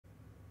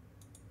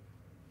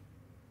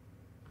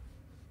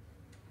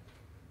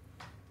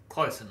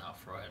Close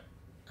enough, right?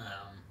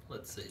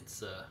 Let's see,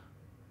 it's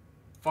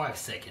 5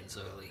 seconds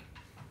early.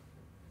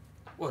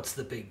 What's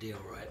the big deal,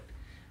 right?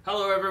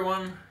 Hello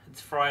everyone,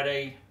 it's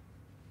Friday.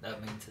 That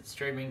means it's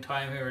streaming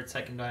time here at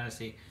Second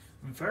Dynasty.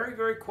 Very,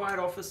 very quiet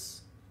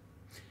office.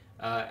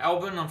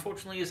 Albin,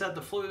 unfortunately, has had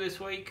the flu this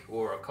week,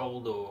 or a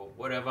cold, or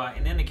whatever.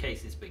 In any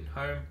case, he's been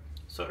home.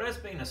 So it has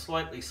been a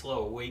slightly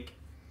slower week.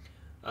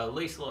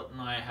 Liselot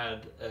and I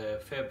had a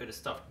fair bit of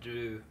stuff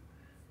to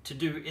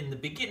do in the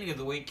beginning of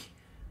the week.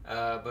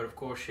 But of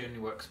course she only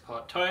works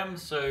part-time,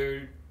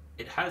 so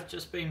it has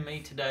just been me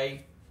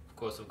today. Of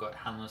course I've got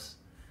Hannes,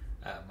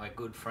 my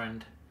good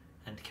friend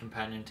and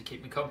companion, to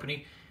keep me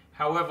company.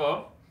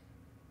 However,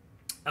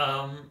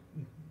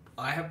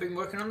 I have been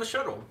working on the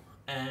shuttle,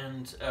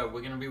 and we're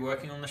going to be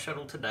working on the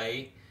shuttle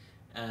today.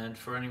 And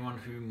for anyone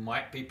who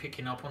might be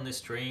picking up on this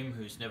stream,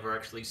 who's never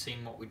actually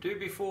seen what we do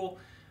before,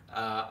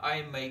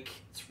 I make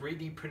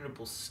 3D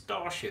printable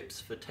starships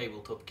for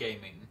tabletop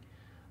gaming.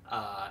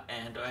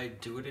 And I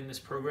do it in this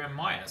program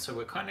Maya. So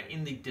we're kind of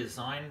in the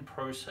design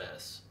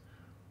process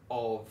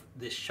of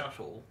this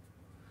shuttle,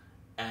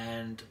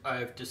 and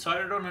I've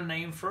decided on a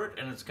name for it,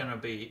 and it's going to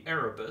be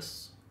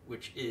Erebus,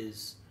 which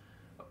is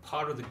a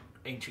part of the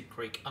ancient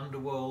Greek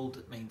underworld.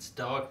 It means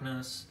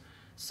darkness.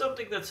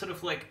 Something that's sort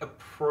of like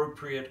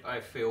appropriate, I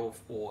feel,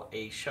 for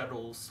a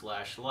shuttle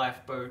slash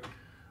lifeboat,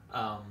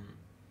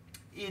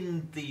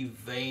 in the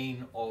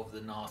vein of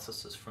the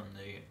Narcissus from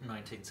the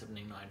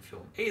 1979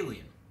 film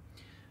Alien.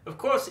 Of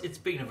course, it's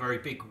been a very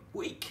big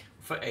week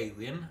for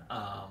Alien.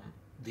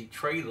 The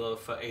trailer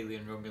for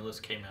Alien Romulus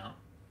came out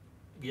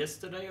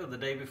yesterday or the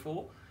day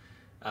before.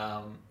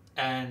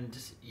 And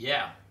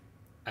yeah,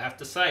 I have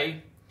to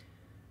say,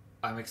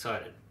 I'm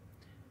excited.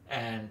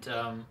 And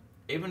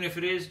even if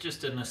it is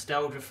just a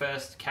nostalgia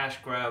fest, cash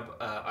grab,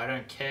 I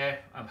don't care.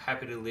 I'm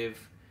happy to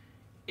live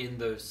in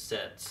those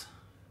sets.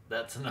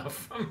 That's enough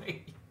for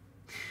me.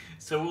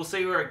 So we'll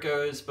see where it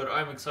goes, but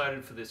I'm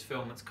excited for this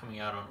film. It's coming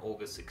out on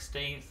August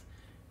 16th.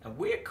 And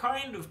we're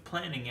kind of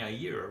planning our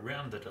year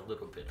around it a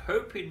little bit,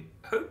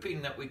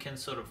 hoping that we can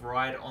sort of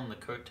ride on the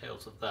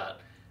coattails of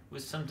that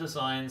with some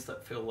designs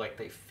that feel like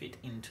they fit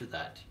into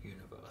that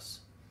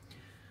universe.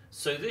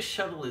 So this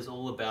shuttle is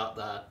all about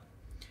that.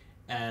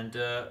 And,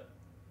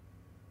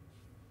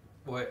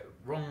 wait,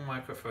 wrong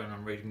microphone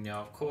I'm reading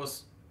now. Of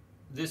course,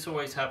 this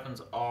always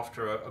happens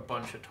after a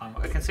bunch of time.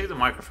 I can see the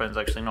microphone's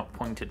actually not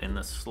pointed in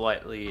the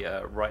slightly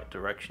right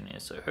direction here,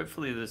 so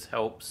hopefully this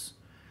helps.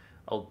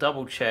 I'll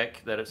double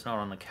check that it's not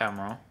on the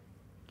camera.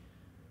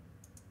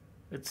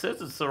 It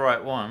says it's the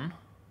right one.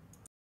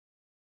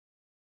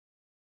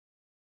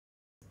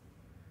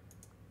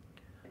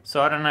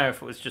 So I don't know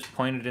if it was just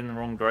pointed in the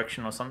wrong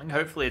direction or something.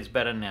 Hopefully it's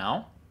better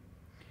now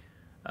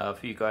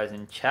for you guys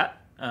in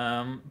chat.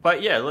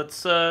 But yeah,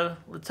 let's have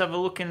a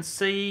look and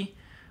see.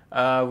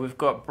 We've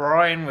got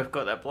Brian, we've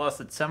got that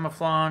blasted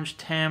Samaflange,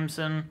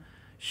 Tamsin,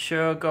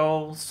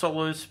 Shergol,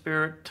 Solo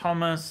Spirit,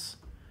 Thomas,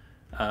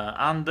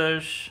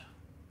 Anders.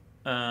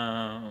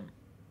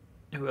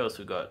 Who else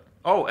we got?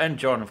 Oh, and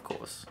John, of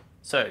course.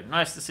 So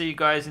nice to see you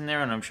guys in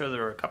there, and I'm sure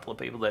there are a couple of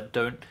people that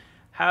don't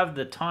have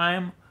the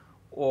time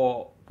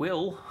or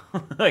will,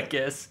 I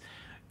guess,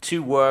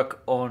 to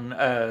work on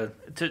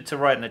to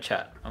write in the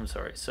chat. I'm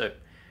sorry. So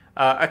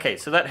okay,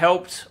 so that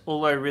helped.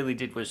 All I really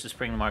did was just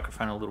bring the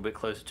microphone a little bit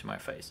closer to my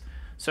face.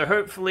 So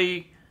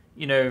hopefully,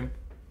 you know,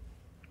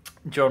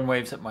 John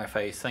waves at my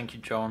face. Thank you,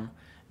 John.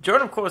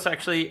 John, of course,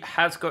 actually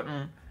has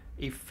gotten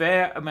a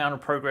fair amount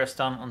of progress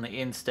done on the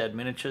Instead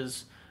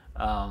miniatures.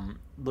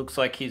 Looks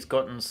like he's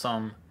gotten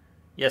some...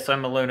 Yes,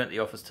 I'm alone at the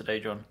office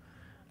today, John.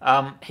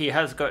 He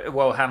has got...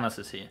 Well, Hannes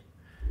is here.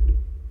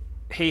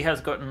 He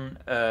has gotten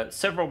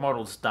several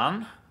models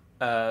done.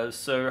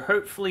 So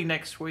hopefully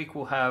next week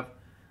we'll have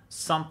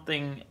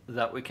something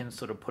that we can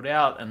sort of put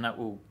out, and that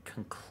will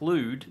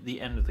conclude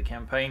the end of the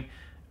campaign.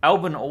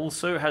 Albin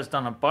also has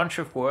done a bunch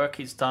of work.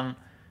 He's done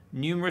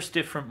numerous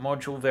different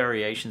module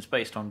variations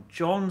based on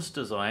John's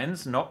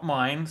designs, not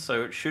mine,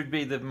 so it should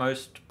be the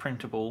most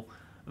printable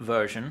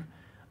version,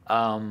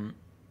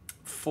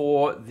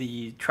 for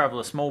the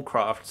Traveller small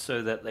craft,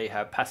 so that they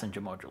have passenger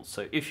modules.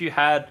 So if you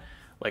had,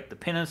 like the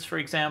pinnace, for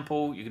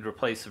example, you could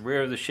replace the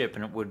rear of the ship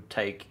and it would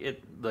take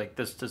it, like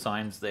this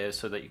design's there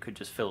so that you could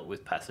just fill it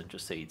with passenger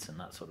seats and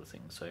that sort of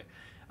thing. So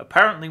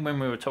apparently when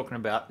we were talking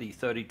about the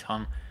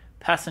 30-ton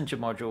passenger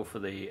module for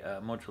the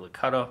modular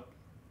cutter,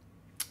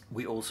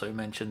 we also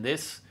mentioned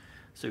this,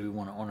 so we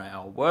want to honor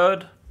our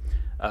word.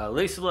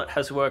 Liselot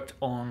has worked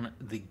on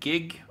the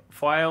gig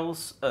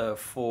files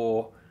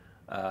for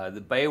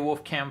the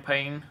Beowulf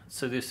campaign.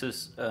 So this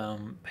is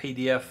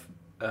PDF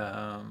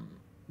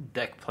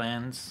deck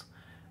plans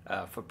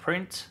for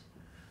print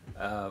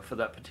for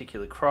that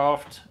particular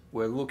craft.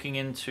 We're looking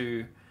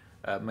into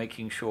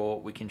making sure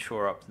we can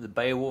shore up the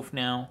Beowulf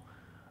now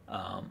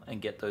and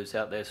get those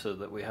out there so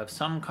that we have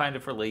some kind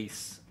of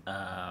release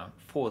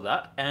for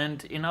that.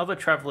 And in other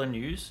Traveller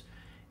news,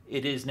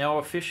 it is now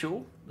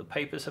official. The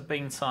papers have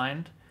been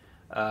signed.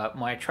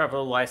 My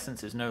Traveller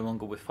license is no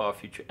longer with Far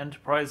Future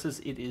Enterprises.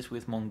 It is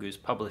with Mongoose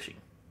Publishing.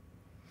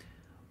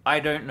 I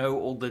don't know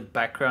all the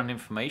background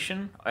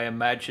information. I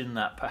imagine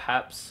that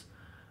perhaps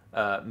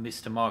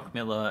Mr. Mark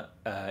Miller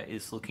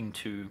is looking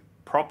to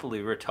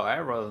properly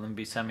retire rather than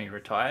be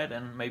semi-retired,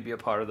 and maybe a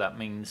part of that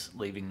means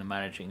leaving the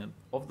managing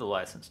of the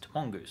license to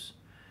Mongoose.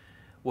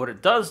 What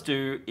it does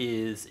do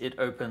is it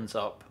opens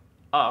up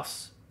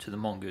us to the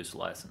Mongoose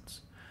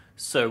license.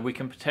 So we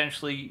can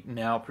potentially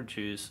now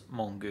produce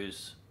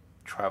Mongoose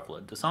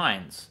Traveler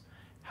designs.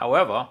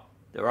 However,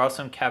 there are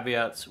some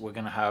caveats. We're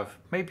going to have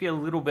maybe a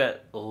little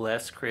bit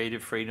less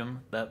creative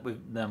freedom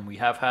than we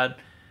have had,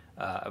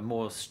 a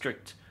more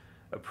strict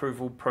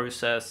approval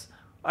process.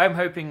 I'm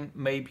hoping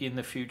maybe in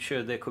the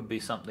future there could be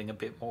something a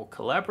bit more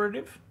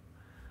collaborative.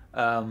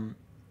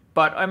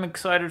 But I'm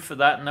excited for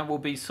that, and that will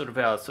be sort of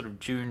our sort of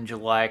June,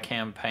 July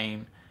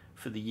campaign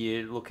for the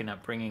year, looking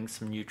at bringing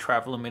some new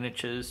Traveler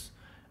miniatures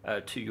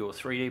to your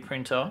 3D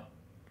printer.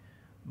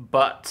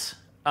 But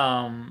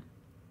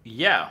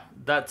yeah,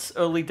 that's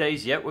early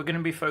days yet. We're going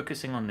to be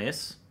focusing on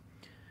this.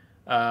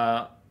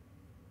 What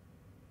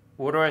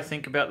do I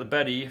think about the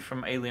Betty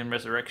from Alien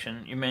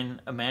Resurrection? You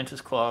mean a Mantis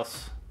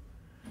class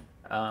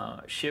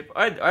ship?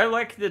 I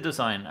like the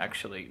design,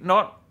 actually.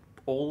 Not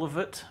all of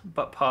it,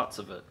 but parts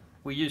of it.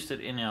 We used it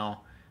in our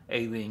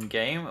Alien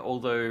game,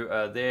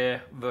 although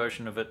their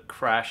version of it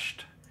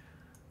crashed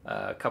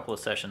a couple of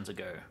sessions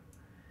ago.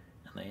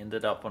 And they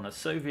ended up on a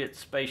Soviet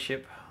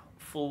spaceship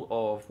full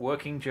of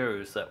working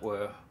Joes that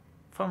were,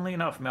 funnily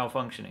enough,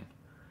 malfunctioning.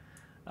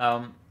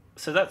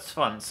 So that's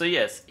fun. So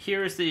yes,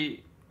 here is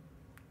the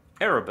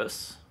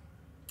Erebus.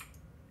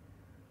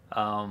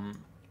 And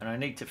I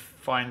need to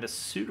find a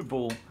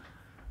suitable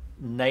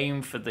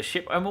name for the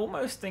ship. I'm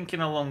almost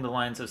thinking along the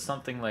lines of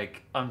something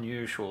like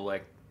unusual.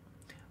 Like,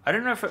 I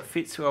don't know if it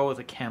fits well with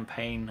a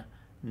campaign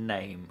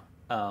name,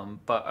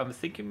 but I'm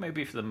thinking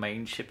maybe for the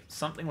main ship,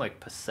 something like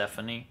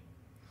Persephone.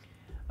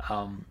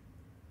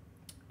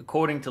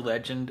 According to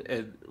legend,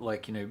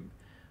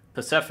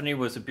 Persephone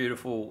was a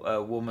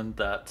beautiful woman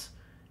that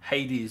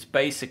Hades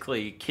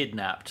basically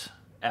kidnapped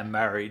and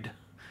married,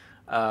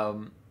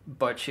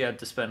 but she had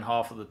to spend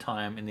half of the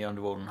time in the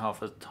underworld and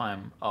half of the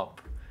time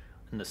up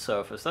in the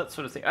surface, that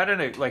sort of thing. I don't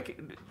know, like,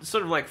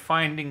 sort of like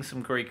finding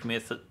some Greek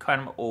myth that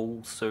kind of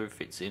also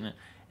fits in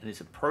and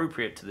is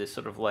appropriate to this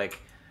sort of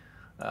like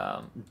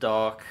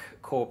dark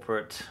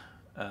corporate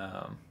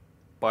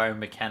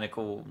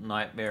biomechanical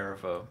nightmare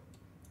of a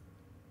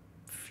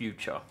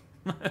future.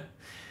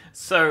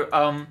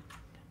 So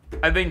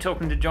I've been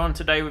talking to John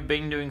today. We've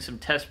been doing some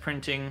test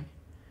printing,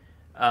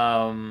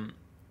 and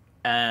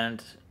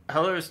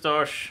hello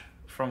Stosh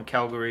from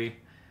Calgary.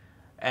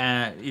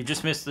 And you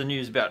just missed the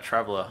news about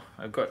Traveler.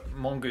 I've got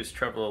Mongoose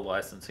Traveler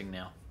licensing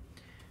now.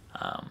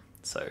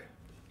 So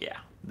yeah,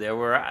 there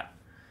we're at.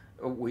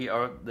 We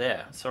are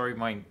there. Sorry,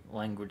 my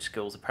language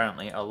skills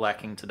apparently are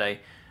lacking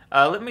today.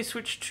 Let me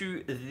switch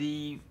to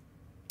the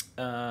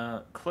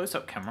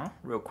close-up camera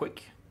real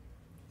quick.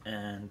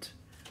 And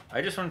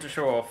I just wanted to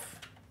show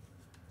off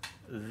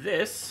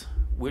this,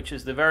 which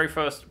is the very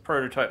first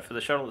prototype for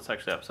the shuttle. It's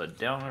actually upside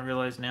down, I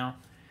realize now.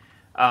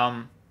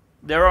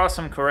 There are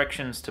some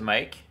corrections to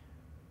make.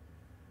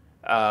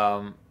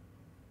 The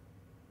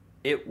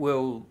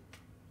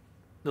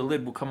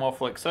lid will come off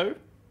like so.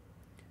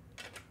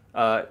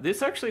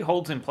 This actually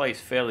holds in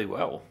place fairly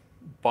well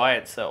by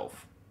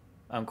itself.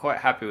 I'm quite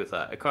happy with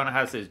that. It kind of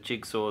has this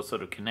jigsaw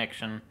sort of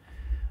connection.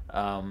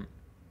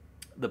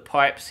 The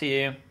pipes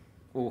here,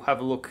 we'll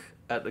have a look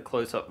at the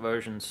close-up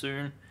version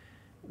soon.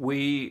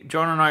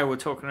 John and I were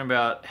talking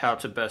about how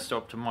to best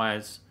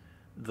optimize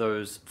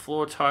those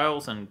floor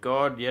tiles, and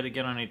God, yet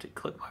again I need to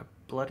clip my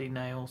bloody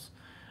nails.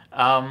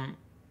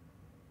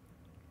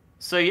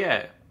 So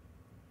yeah,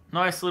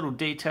 nice little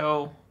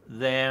detail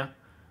there.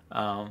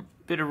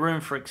 Bit of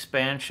room for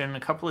expansion, a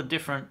couple of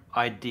different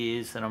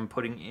ideas that I'm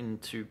putting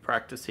into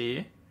practice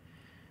here.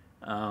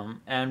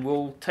 And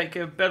we'll take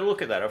a better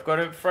look at that. I've got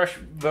a fresh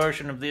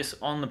version of this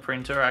on the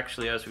printer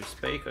actually as we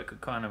speak. I could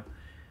kind of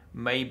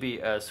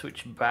maybe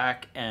switch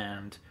back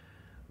and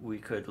we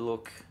could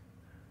look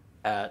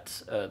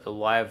at the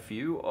live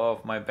view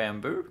of my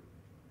bamboo.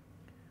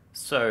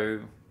 So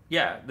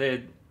yeah,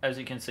 as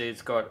you can see,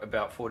 it's got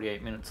about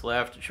 48 minutes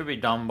left. It should be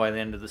done by the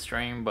end of the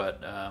stream,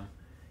 but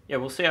yeah,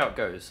 we'll see how it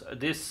goes.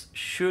 This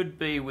should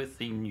be with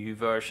the new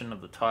version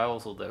of the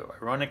tiles, although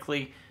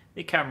ironically,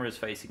 the camera is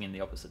facing in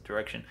the opposite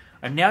direction.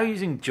 I'm now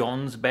using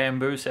John's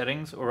bamboo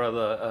settings, or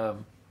rather,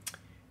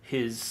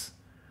 his,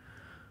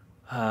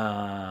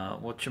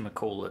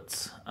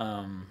 whatchamacallits,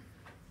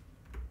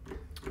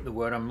 the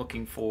word I'm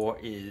looking for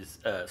is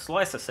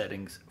slicer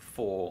settings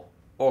for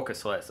Orca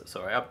Slicer.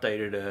 So I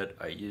updated it,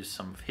 I used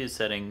some of his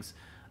settings.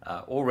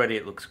 Already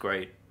it looks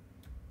great.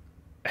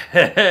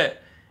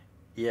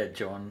 Yeah,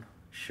 John,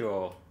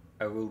 sure,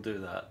 I will do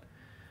that.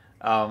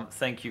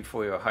 Thank you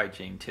for your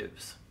hygiene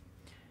tips.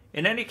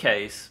 In any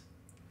case,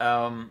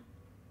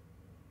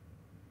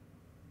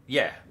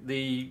 yeah,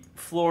 the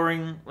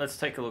flooring, let's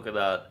take a look at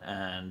that.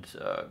 And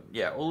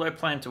yeah, all I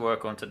plan to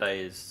work on today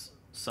is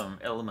some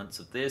elements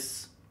of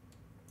this.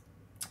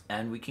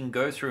 And we can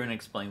go through and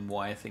explain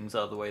why things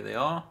are the way they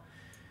are.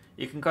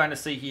 You can kind of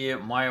see here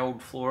my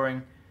old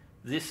flooring.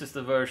 This is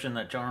the version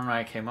that John and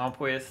I came up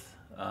with.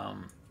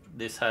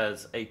 This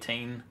has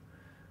 18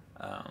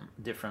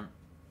 different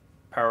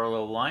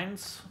parallel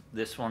lines.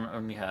 This one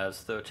only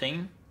has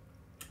 13,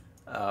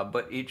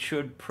 but it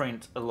should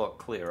print a lot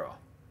clearer.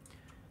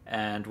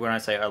 And when I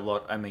say a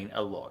lot, I mean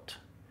a lot.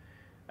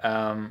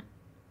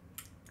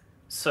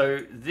 So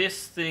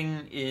this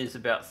thing is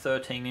about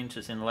 13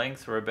 inches in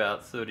length, or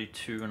about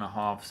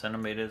 32.5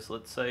 centimeters,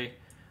 let's say.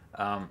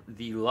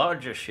 The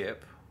larger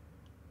ship,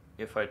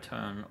 if I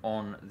turn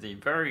on the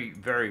very,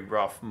 very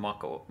rough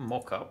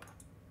mock-up,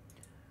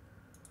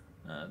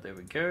 there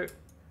we go.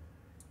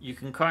 You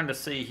can kind of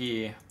see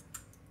here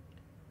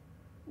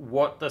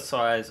what the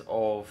size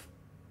of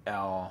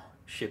our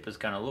ship is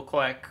going to look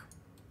like.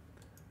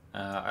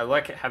 I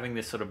like it having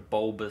this sort of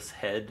bulbous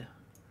head.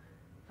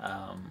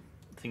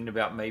 Thinking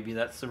about maybe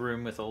that's the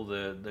room with all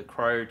the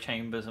cryo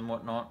chambers and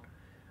whatnot.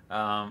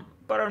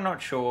 But I'm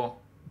not sure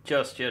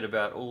just yet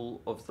about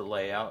all of the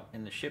layout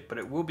in the ship, but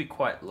it will be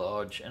quite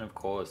large, and of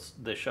course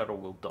the shuttle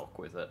will dock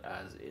with it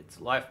as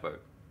its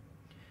lifeboat.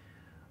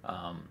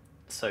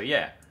 So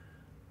yeah,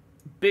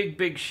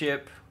 big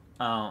ship.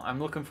 I'm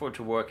looking forward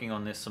to working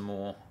on this some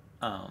more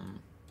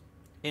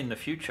in the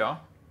future.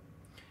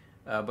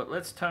 But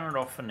let's turn it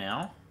off for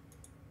now,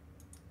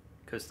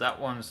 because that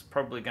one's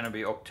probably going to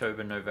be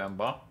October,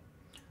 November.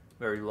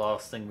 Very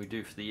last thing we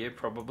do for the year,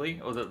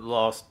 probably. Or the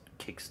last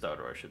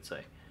Kickstarter, I should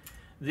say.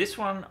 This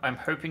one I'm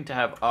hoping to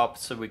have up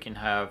so we can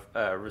have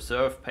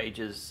reserve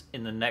pages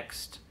in the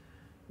next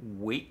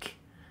week.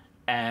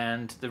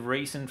 And the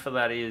reason for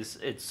that is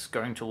it's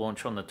going to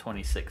launch on the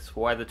 26th.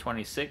 Why the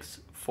 26th?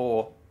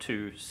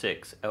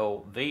 426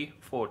 LV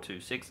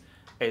 426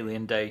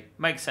 Alien Day.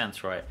 Makes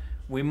sense, right?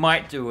 We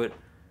might do it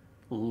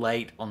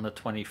late on the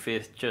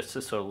 25th just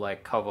to sort of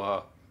like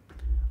cover,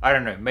 I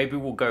don't know, maybe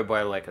we'll go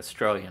by like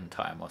Australian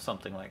time or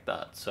something like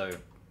that. So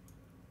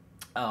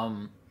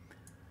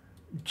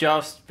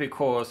just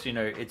because, you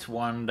know, it's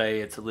one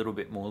day, it's a little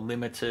bit more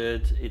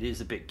limited, it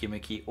is a bit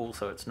gimmicky.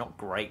 Also, it's not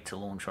great to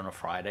launch on a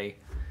Friday.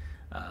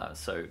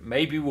 So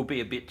maybe we'll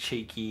be a bit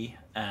cheeky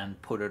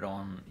and put it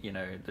on, you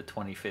know, the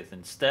 25th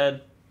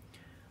instead.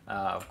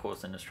 Of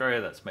course, in Australia,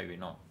 that's maybe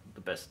not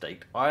the best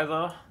date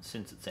either,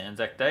 since it's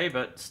Anzac Day,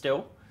 but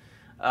still.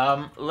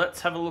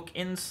 Let's have a look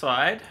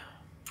inside.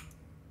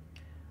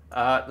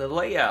 The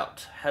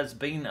layout has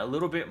been a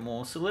little bit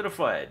more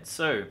solidified.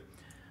 So,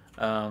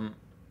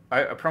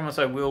 I promise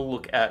I will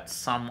look at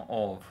some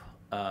of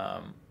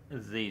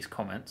these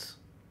comments.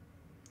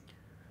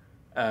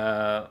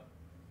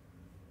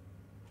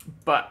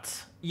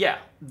 But yeah,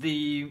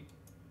 this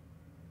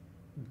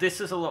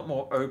is a lot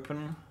more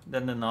open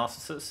than the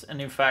Narcissus, and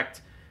in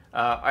fact,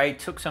 I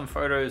took some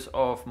photos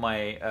of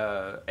my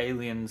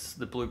Aliens,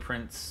 the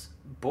Blueprints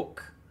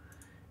book,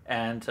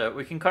 and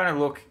we can kind of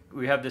look.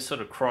 We have this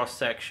sort of cross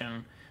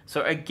section.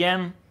 So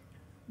again,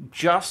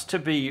 just to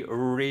be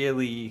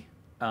really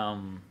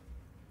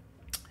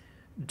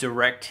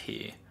direct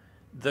here,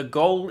 the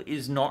goal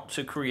is not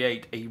to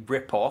create a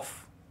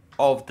rip-off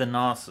of the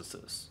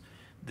Narcissus.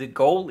 The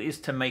goal is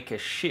to make a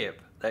ship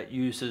that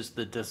uses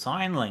the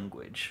design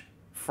language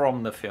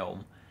from the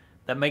film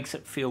that makes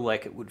it feel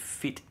like it would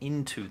fit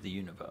into the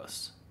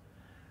universe.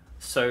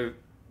 So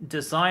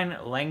design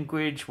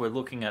language, we're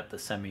looking at the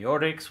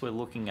semiotics, we're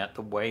looking at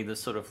the way the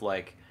sort of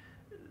like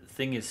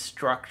thing is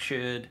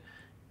structured.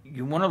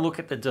 You want to look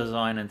at the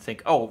design and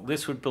think, oh,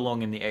 this would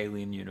belong in the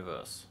Alien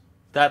universe.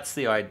 That's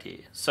the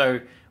idea.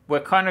 So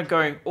we're kind of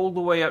going all the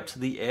way up to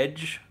the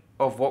edge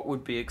of what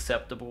would be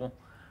acceptable,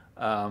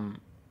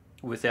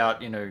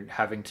 without, you know,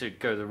 having to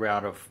go the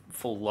route of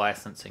full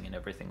licensing and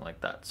everything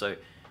like that. So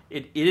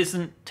it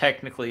isn't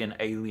technically an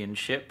alien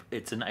ship.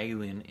 It's an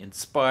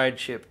alien-inspired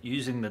ship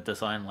using the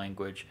design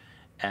language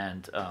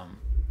and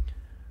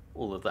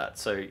all of that.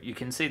 So you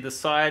can see the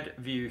side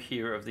view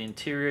here of the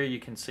interior. You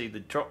can see the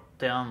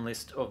drop-down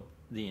list of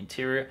the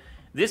interior.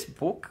 This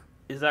book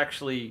is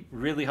actually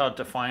really hard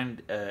to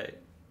find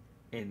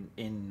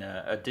in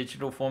a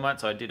digital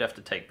format, so I did have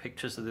to take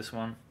pictures of this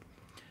one.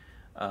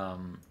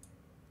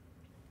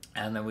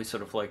 And then we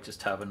sort of like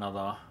just have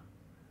another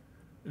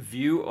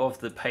view of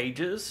the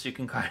pages. You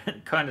can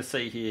kind of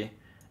see here.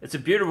 It's a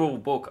beautiful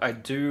book. I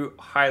do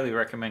highly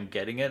recommend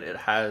getting it. It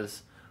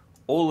has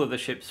all of the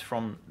ships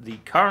from the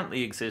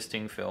currently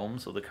existing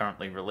films, or the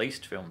currently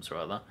released films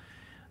rather.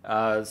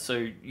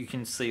 So you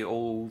can see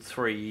all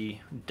 3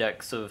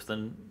 decks of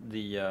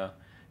the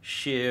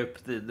ship.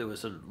 There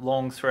was a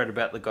long thread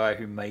about the guy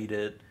who made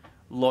it.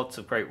 Lots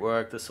of great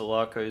work. The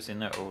Sulaco's in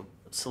there, or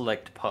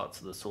select parts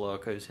of the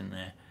Sulaco's in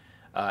there.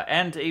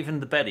 And even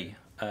the Betty,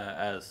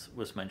 as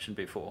was mentioned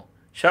before.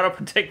 Shut up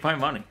and take my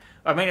money.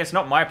 I mean, it's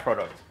not my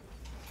product,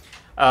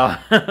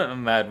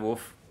 Mad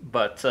Wolf.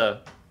 But,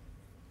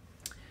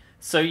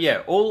 so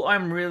yeah, all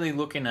I'm really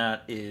looking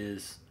at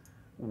is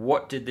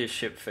what did this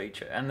ship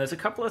feature. And there's a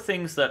couple of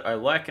things that I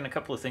like and a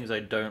couple of things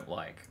I don't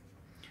like.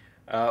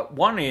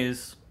 One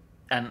is,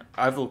 and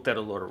I've looked at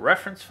a lot of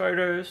reference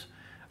photos,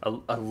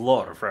 a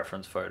lot of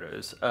reference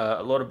photos,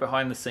 a lot of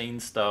behind the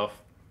scenes stuff.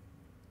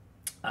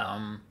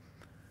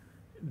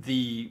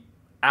 the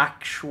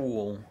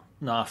actual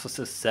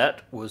Narcissus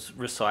set was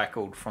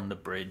recycled from the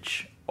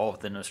bridge of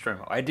the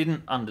Nostromo. I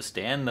didn't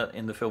understand that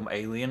in the film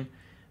Alien,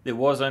 there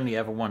was only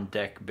ever one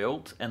deck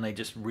built, and they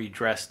just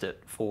redressed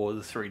it for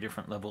the 3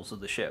 different levels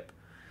of the ship.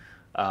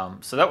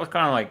 So that was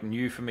kind of like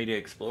new for me to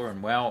explore,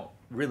 and wow,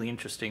 really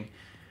interesting.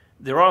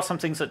 There are some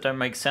things that don't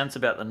make sense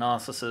about the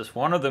Narcissus.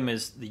 One of them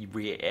is the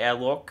rear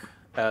airlock,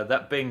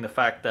 that being the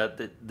fact that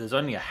there's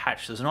only a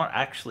hatch. There's not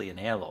actually an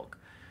airlock.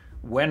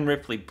 When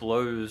Ripley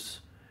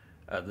blows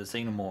the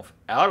Xenomorph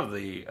out of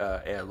the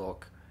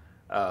airlock,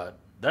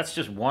 that's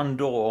just one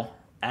door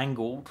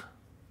angled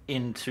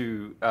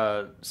into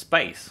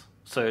space.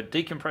 So it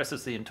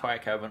decompresses the entire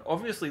cabin.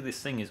 Obviously,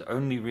 this thing is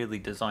only really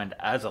designed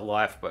as a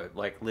lifeboat.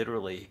 Like,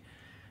 literally,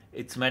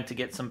 it's meant to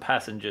get some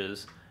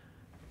passengers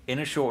in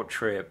a short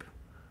trip.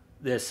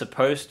 They're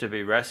supposed to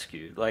be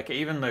rescued. Like,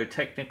 even though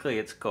technically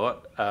it's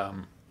got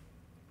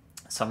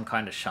some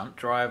kind of shunt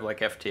drive, like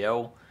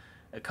FTL,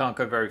 it can't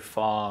go very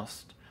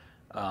fast.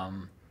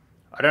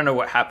 I don't know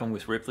what happened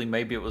with Ripley.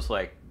 Maybe it was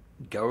like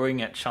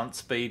going at shunt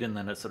speed and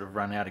then it sort of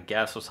ran out of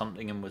gas or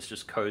something and was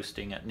just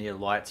coasting at near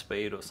light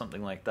speed or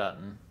something like that,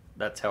 and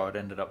that's how it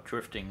ended up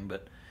drifting.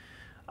 But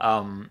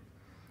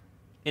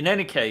in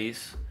any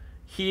case,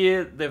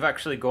 here they've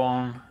actually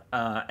gone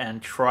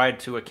and tried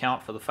to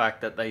account for the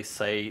fact that they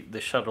say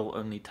the shuttle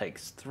only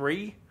takes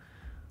 3.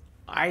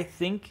 I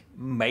think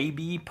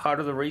maybe part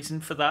of the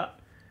reason for that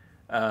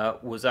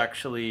was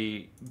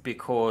actually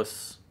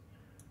because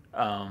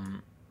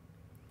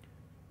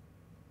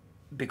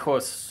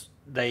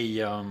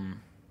they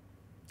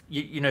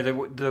they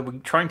were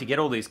trying to get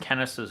all these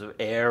canisters of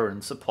air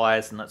and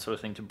supplies and that sort of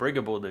thing to bring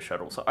aboard the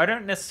shuttle. So I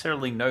don't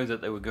necessarily know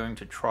that they were going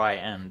to try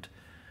and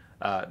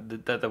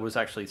that there was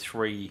actually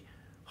 3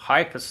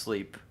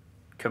 hypersleep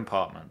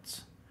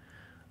compartments.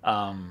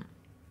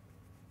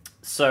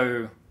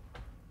 So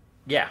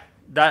yeah,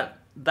 that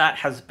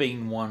has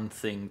been one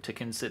thing to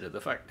consider.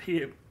 The fact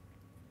here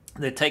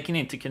they're taking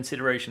into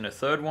consideration a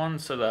 3rd one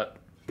so that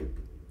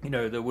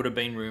there would have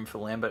been room for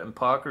Lambert and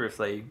Parker if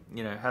they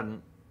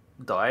hadn't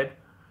died.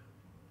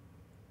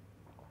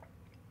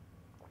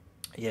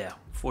 Yeah,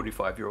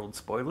 45-year-old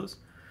spoilers.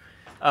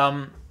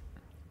 And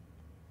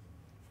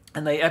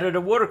they added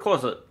a water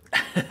closet,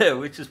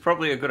 which is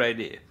probably a good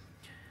idea.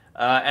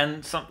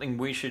 And something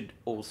we should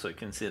also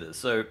consider.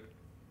 So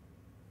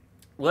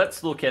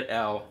let's look at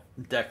our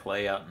deck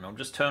layout, and I'll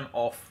just turn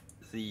off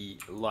the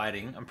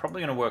lighting. I'm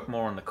probably going to work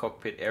more on the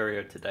cockpit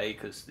area today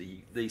because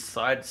these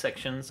side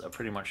sections are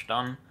pretty much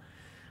done.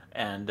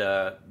 And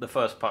the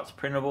first part's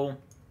printable.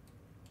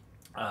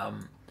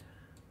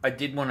 I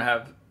did want to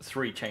have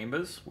 3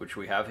 chambers, which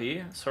we have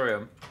here. Sorry,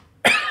 I'm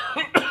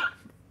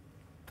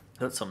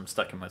got something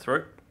stuck in my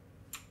throat.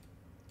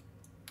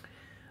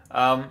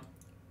 I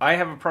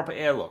have a proper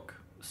airlock,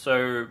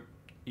 so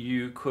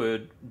you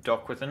could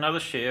dock with another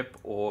ship,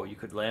 or you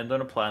could land on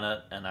a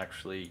planet and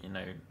actually,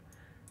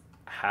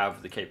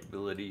 have the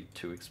capability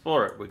to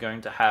explore it. We're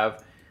going to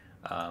have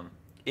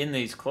in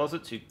these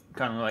closets, you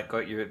kind of like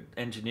got your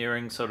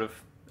engineering sort of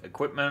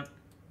equipment.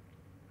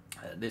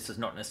 This is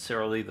not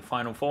necessarily the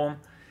final form.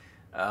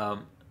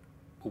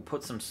 We'll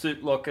put some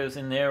suit lockers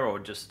in there, or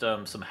just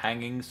some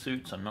hanging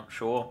suits, I'm not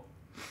sure.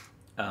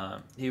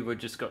 Here we've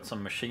just got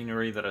some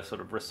machinery that I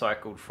sort of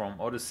recycled from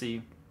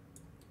Odyssey.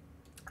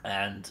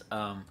 And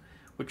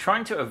we're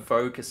trying to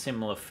evoke a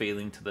similar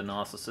feeling to the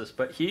Narcissus,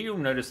 but here you'll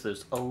notice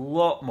there's a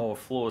lot more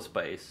floor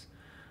space.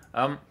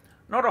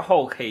 Not a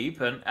whole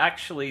heap, and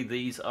actually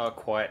these are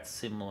quite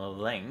similar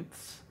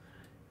lengths,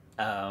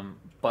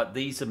 but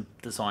these are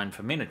designed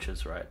for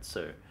miniatures, right?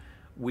 So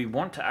we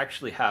want to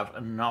actually have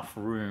enough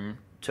room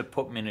to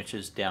put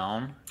miniatures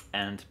down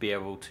and be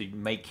able to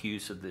make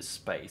use of this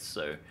space.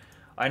 So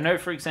I know,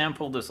 for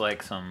example, there's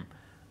like some,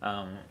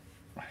 I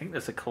think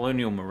there's a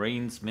Colonial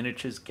Marines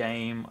miniatures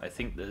game. I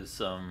think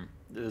there's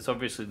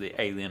obviously the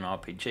Alien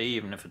RPG,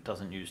 even if it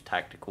doesn't use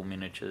tactical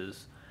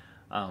miniatures.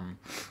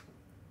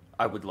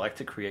 I would like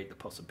to create the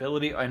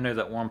possibility. I know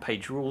that One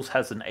Page Rules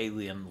has an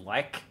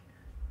Alien-like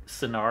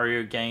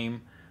scenario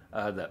game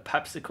that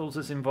Papsicles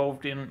is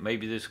involved in.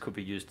 Maybe this could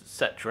be used as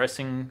set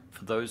dressing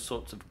for those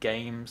sorts of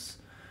games.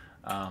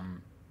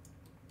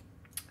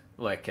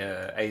 Like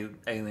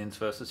Aliens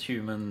versus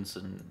Humans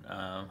and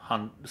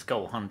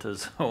Skull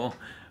Hunters, or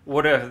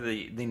whatever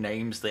the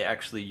names they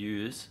actually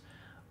use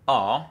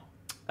are.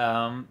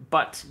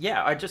 But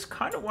yeah, I just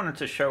kind of wanted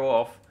to show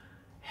off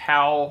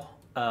how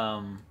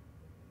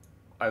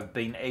I've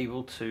been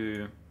able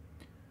to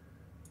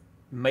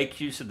make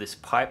use of this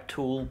pipe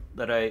tool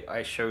that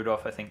I showed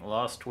off, I think,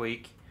 last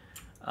week.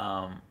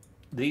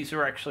 These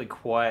are actually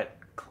quite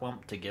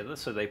clumped together,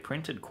 so they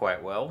printed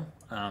quite well,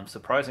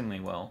 surprisingly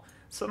well.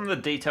 Some of the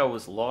detail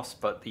was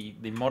lost, but the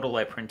model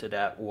I printed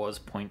at was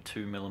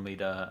 0.2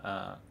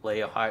 millimeter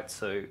layer height,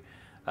 so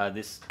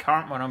this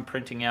current one I'm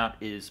printing out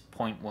is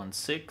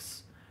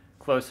 0.16,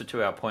 closer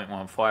to our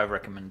 0.15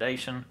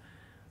 recommendation.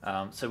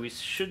 So we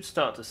should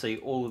start to see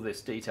all of this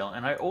detail,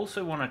 and I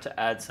also wanted to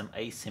add some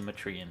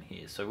asymmetry in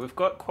here. So we've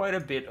got quite a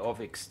bit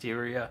of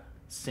exterior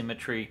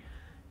symmetry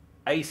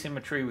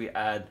asymmetry we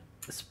add,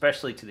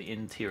 especially to the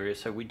interior.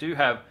 So we do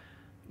have,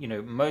 you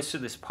know, most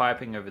of this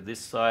piping over this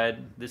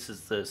side. This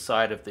is the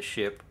side of the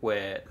ship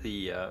where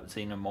the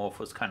xenomorph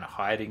was kind of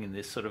hiding in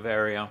this sort of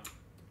area.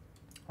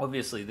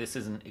 Obviously, this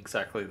isn't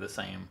exactly the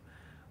same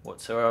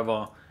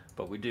whatsoever,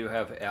 but we do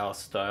have our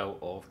style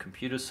of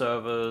computer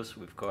servers.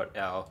 We've got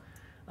our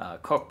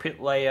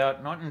cockpit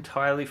layout, not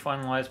entirely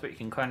finalized, but you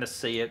can kind of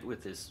see it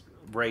with this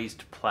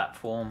raised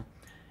platform.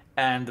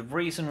 And the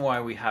reason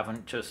why we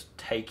haven't just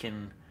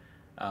taken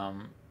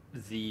our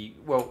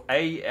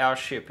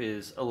ship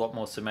is a lot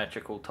more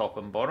symmetrical top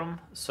and bottom.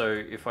 So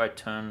if I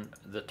turn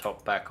the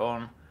top back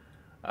on,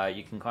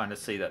 you can kind of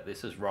see that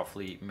this is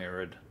roughly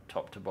mirrored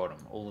top to bottom.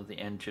 All of the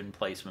engine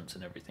placements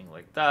and everything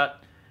like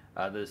that.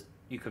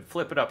 You could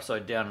flip it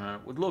upside down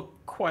and it would look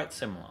quite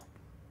similar.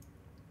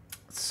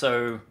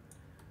 So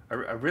I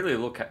really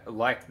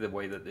like the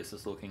way that this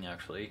is looking,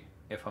 actually,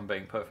 if I'm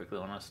being perfectly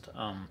honest.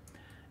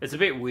 It's a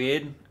bit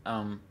weird,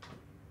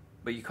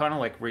 but you kind of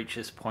like reach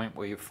this point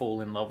where you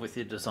fall in love with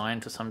your design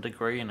to some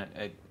degree, and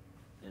it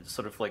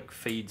sort of like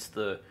feeds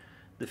the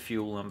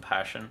fuel and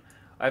passion.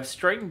 I've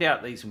straightened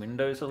out these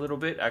windows a little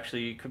bit.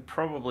 Actually, you could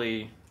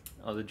probably...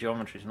 Oh, the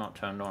geometry's not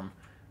turned on.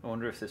 I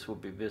wonder if this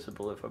would be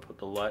visible if I put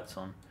the lights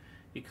on.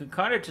 You can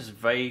kind of just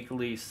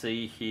vaguely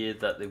see here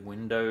that the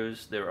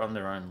windows, they're on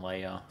their own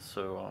layer.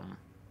 So,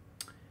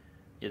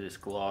 yeah, this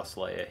glass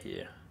layer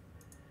here.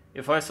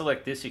 If I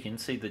select this, you can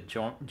see the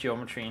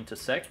geometry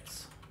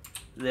intersects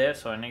there,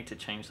 so I need to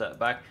change that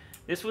back.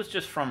 This was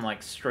just from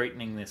like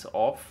straightening this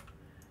off,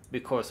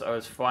 because I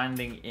was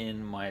finding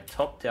in my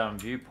top-down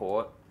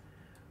viewport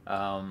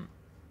that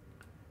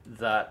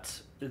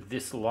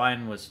this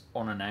line was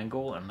on an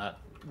angle and that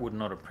would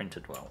not have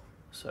printed well.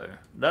 So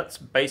that's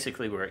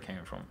basically where it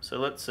came from. So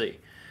let's see.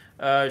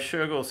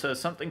 Shergel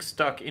says, something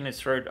stuck in his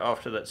throat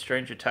after that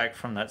strange attack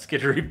from that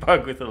skittery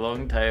bug with a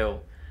long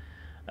tail.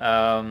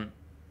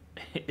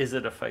 Is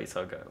it a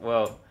facehugger?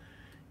 Well,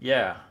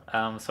 yeah.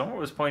 Someone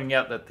was pointing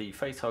out that the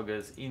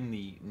facehuggers in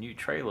the new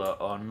trailer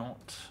are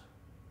not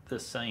the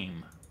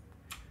same.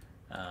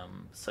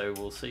 So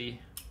we'll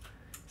see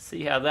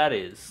how that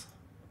is.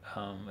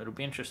 It'll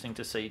be interesting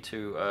to see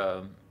too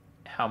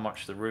how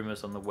much the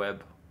rumors on the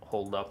web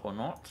hold up or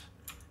not.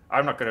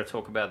 I'm not going to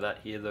talk about that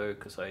here though,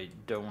 because I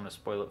don't want to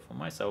spoil it for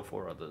myself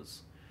or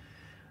others.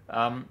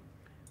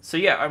 So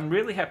yeah, I'm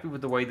really happy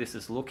with the way this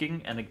is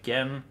looking. And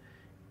again,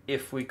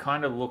 if we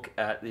kind of look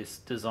at this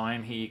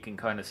design here, you can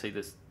kind of see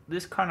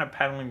this kind of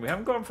paneling. We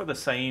haven't gone for the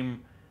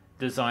same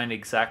design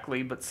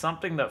exactly, but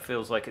something that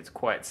feels like it's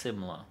quite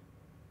similar.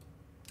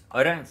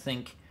 I don't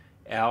think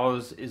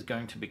ours is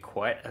going to be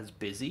quite as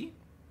busy.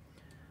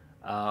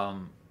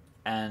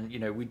 And, you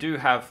know, we do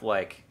have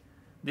like,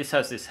 this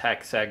has this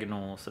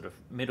hexagonal sort of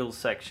middle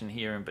section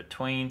here in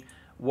between.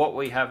 What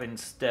we have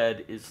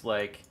instead is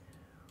like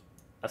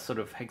a sort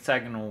of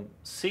hexagonal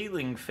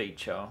ceiling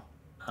feature.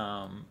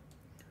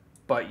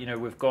 But, you know,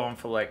 we've gone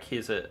for like,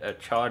 here's a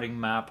charting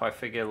map, I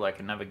figure, like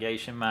a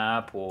navigation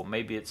map, or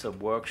maybe it's a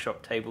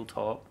workshop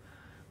tabletop,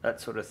 that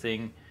sort of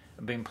thing.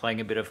 I've been playing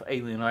a bit of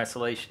Alien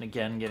Isolation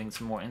again, getting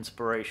some more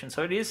inspiration.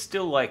 So it is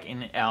still like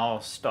in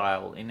our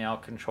style, in our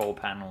control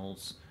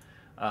panels.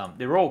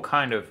 They're all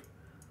kind of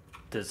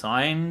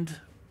designed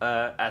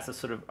as a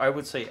sort of, I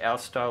would say our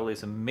style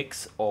is a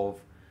mix of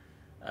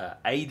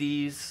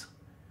 80s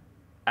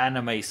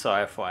anime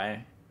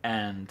sci-fi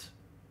and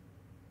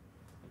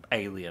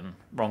alien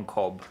Ron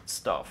Cobb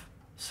stuff.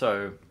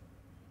 So,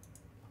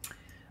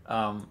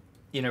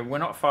 you know, we're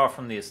not far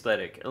from the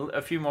aesthetic.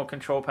 A few more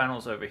control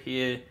panels over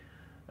here,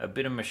 a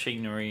bit of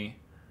machinery,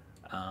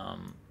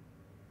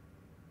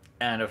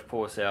 and of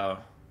course our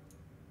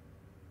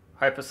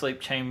hypersleep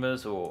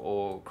chambers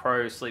or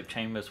cryo sleep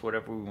chambers,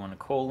 whatever we want to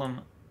call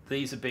them.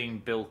 These are being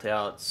built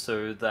out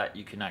so that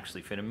you can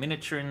actually fit a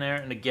miniature in there.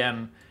 And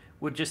again,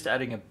 we're just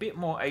adding a bit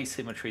more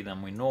asymmetry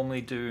than we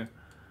normally do.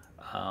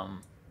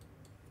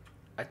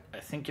 I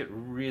think it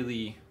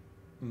really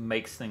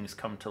makes things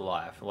come to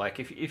life. Like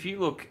if you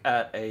look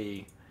at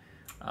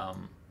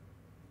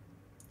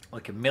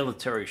like a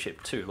military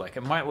ship too, like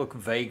it might look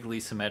vaguely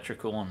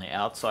symmetrical on the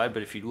outside,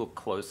 but if you look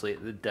closely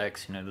at the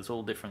decks, you know, there's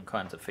all different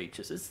kinds of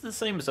features. It's the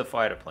same as a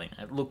fighter plane.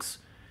 It looks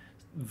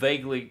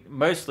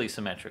mostly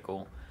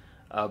symmetrical,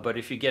 but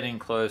if you get in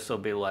close,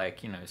 there'll be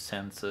like, you know,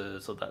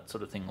 sensors or that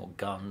sort of thing, or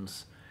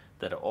guns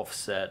that are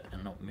offset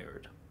and not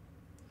mirrored.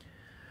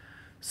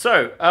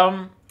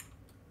 So,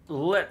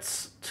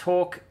 let's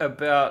talk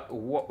about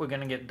what we're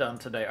going to get done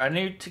today. I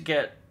need to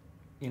get,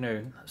 you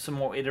know, some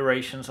more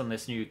iterations on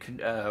this new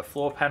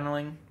floor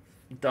paneling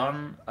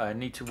done. I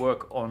need to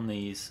work on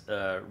these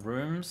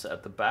rooms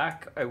at the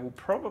back. I will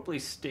probably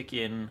stick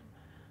in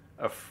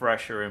a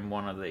fresher in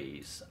one of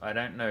these. I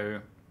don't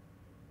know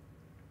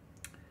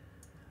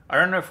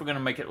if we're going to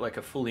make it like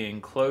a fully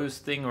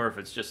enclosed thing, or if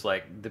it's just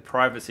like the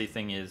privacy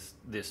thing is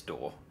this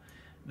door.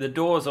 The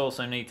doors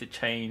also need to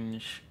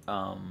change.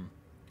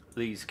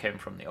 These came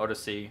from the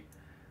Odyssey.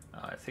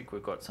 I think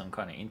we've got some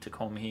kind of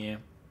intercom here.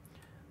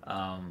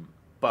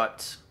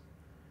 But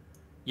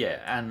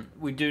yeah, and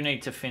we do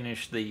need to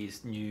finish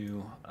these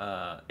new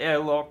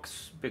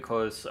airlocks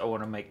because I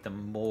want to make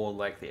them more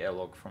like the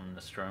airlock from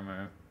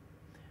Nostromo.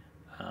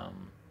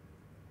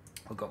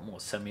 We've got more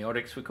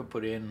semiotics we could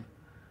put in.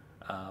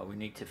 We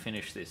need to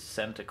finish this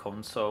center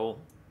console.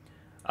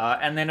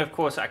 And then, of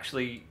course,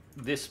 actually,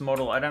 this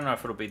model, I don't know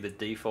if it'll be the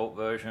default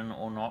version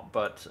or not,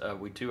 but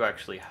we do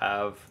actually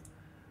have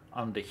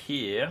under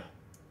here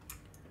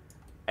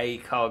a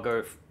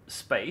cargo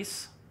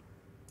space.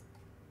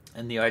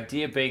 And the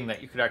idea being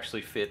that you could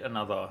actually fit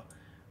another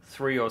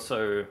 3 or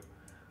so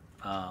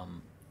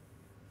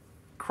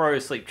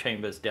cryo sleep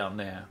chambers down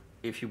there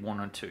if you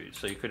wanted to.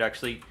 So you can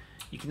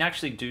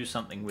actually do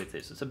something with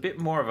this. It's a bit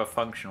more of a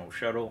functional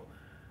shuttle.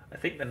 I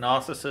think the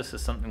Narcissus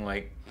is something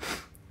like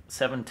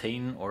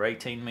 17 or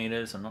 18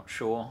 meters, I'm not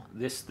sure.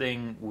 This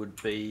thing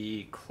would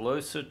be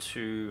closer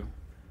to,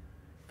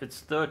 if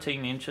it's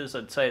 13 inches,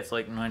 I'd say it's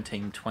like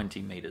 19,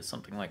 20 meters,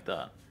 something like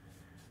that.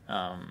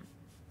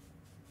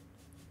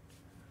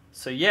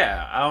 So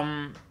yeah,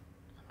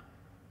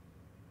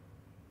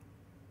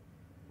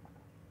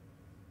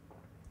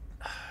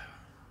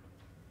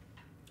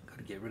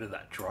 gotta get rid of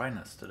that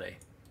dryness today.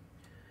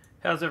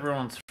 How's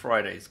everyone's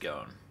Fridays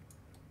going?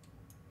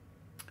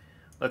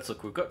 Let's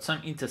look, we've got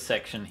some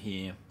intersection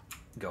here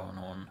going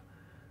on,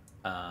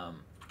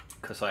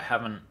 because I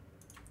haven't,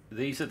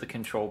 these are the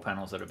control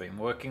panels that I've been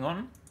working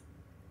on.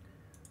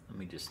 Let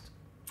me just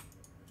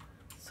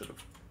sort of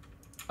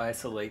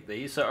isolate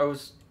these. So I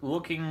was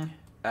looking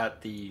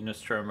at the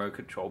Nostromo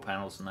control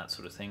panels and that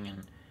sort of thing,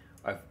 and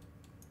I've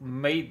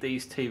made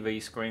these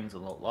TV screens a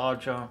lot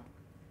larger. I'm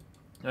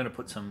going to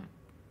put some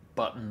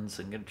buttons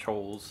and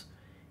controls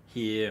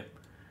here,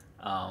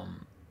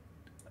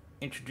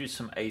 introduce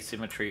some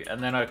asymmetry,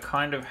 and then I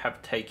kind of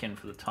have taken,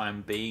 for the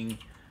time being,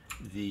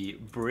 the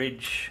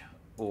bridge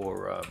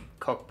or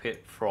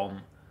cockpit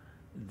from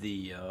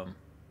the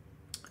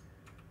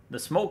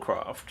small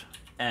craft,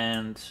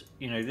 and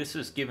this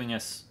is giving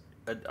us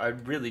I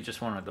really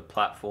just wanted the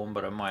platform,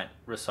 but I might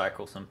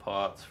recycle some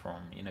parts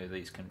from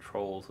these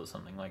controls or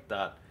something like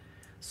that.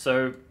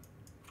 So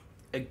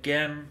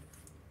again,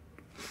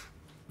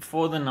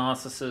 for the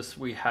Narcissus,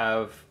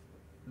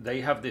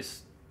 they have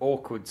this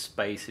awkward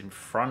space in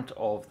front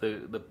of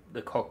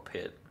the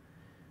cockpit,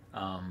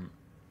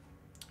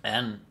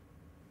 and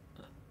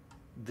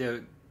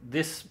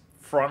this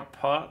front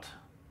part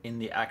in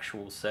the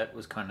actual set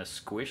was kind of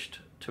squished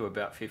to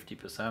about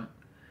 50%.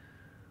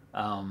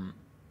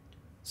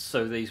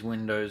 So these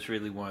windows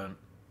really weren't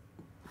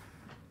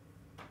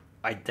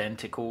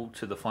identical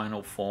to the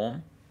final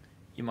form,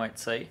 you might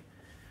say.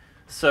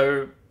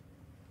 So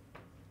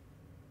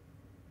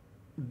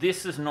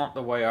this is not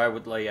the way I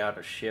would lay out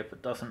a ship.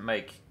 It doesn't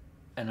make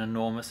an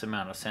enormous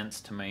amount of sense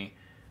to me.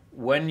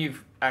 When you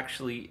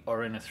actually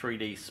are in a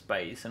 3D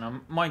space,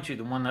 and mind you,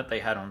 the one that they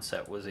had on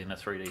set was in a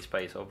 3D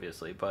space,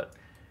 obviously, but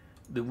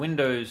the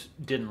windows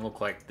didn't look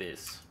like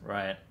this,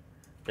 right?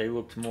 They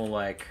looked more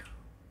like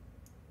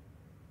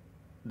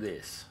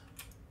this.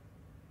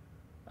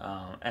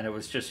 And it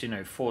was just,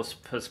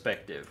 forced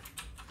perspective.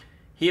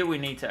 Here we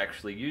need to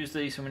actually use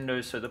these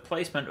windows, so the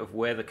placement of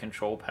where the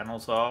control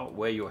panels are,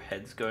 where your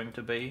head's going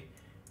to be,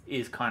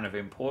 is kind of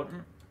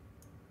important.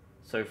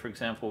 So for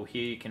example,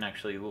 here you can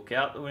actually look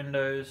out the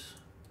windows,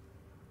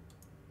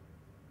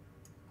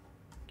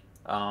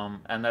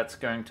 and that's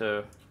going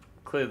to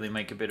clearly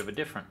make a bit of a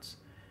difference.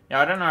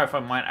 Now I don't know if I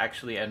might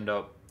actually end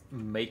up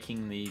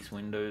making these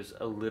windows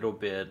a little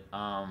bit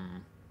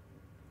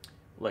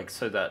like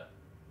so that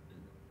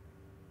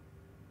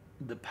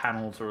the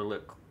panels are a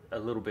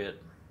little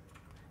bit,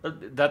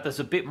 that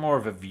there's a bit more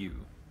of a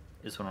view,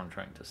 is what I'm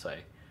trying to say.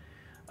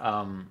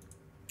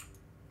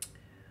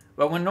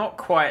 But we're not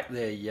quite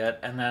there yet,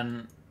 and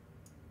then,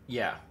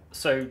 yeah,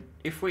 so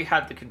if we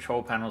had the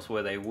control panels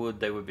where they would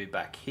be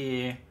back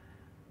here.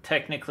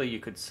 Technically you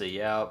could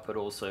see out, but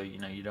also,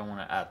 you don't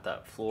want to add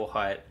that floor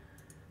height.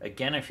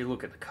 Again, if you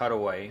look at the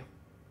cutaway,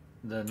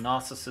 the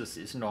Narcissus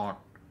is not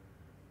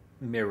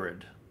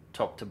mirrored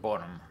top to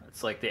bottom.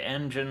 It's like the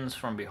engines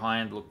from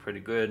behind look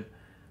pretty good,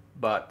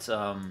 but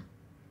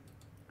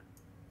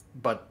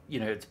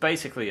it's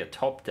basically a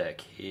top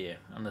deck here,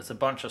 and there's a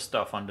bunch of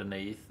stuff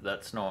underneath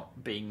that's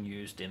not being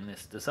used in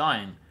this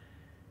design.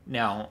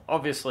 Now,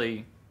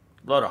 obviously,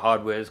 a lot of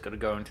hardware's got to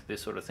go into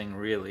this sort of thing,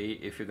 really,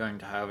 if you're going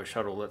to have a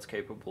shuttle that's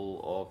capable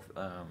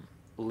of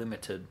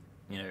limited,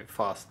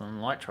 faster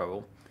than light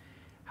travel.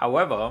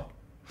 However,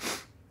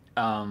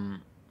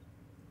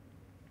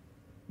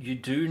 you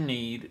do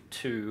need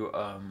to,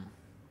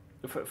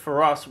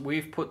 for us,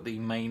 we've put the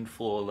main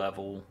floor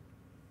level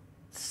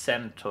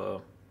center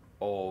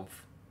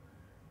of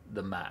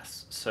the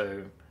mass.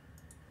 So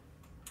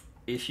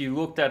if you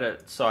looked at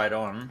it side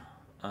on,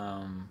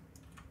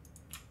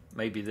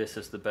 maybe this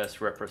is the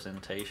best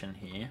representation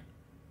here.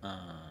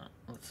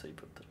 Let's see,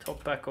 put the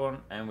top back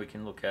on, and we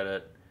can look at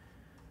it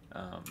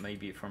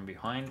maybe from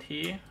behind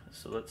here.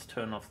 So let's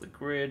turn off the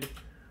grid.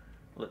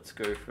 Let's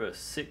go for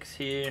 6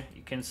 here.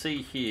 You can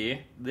see here,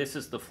 this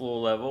is the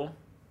floor level.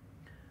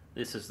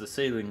 This is the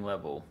ceiling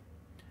level.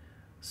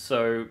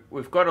 So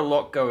we've got a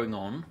lot going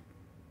on,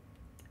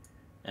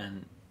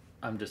 and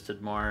I'm just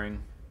admiring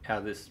how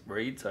this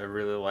reads. I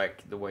really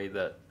like the way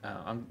that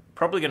I'm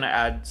probably going to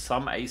add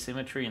some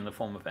asymmetry in the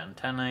form of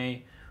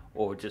antennae,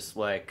 or just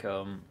like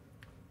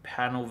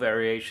panel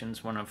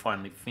variations when I'm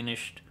finally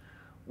finished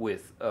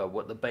with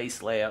what the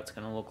base layout's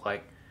going to look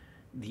like.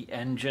 The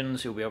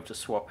engines you'll be able to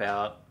swap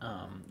out.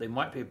 They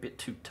might be a bit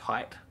too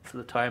tight for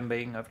the time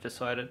being, I've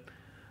decided.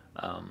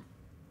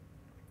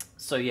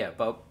 So yeah,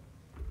 but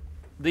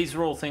these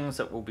are all things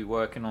that we'll be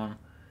working on.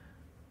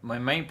 My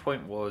main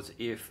point was,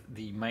 if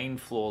the main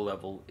floor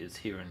level is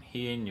here and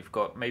here, and you've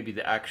got maybe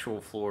the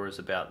actual floor is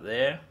about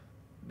there,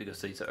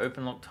 because these are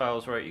open lock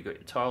tiles, right? You've got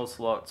your tile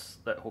slots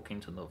that hook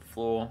into the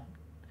floor,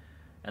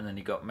 and then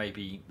you got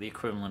maybe the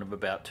equivalent of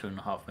about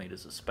 2.5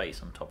 meters of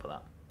space on top of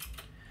that.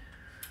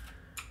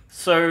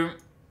 So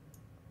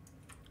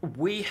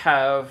we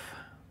have,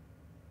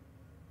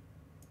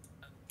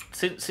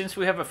 since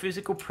we have a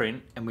physical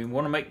print and we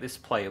want to make this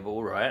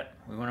playable, right?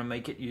 We want to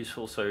make it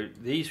useful. So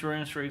these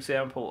rooms, for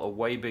example, are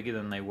way bigger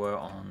than they were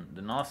on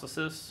the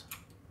Narcissus,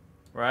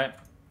 right?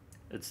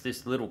 It's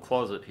this little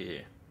closet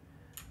here.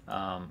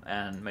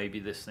 And maybe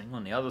this thing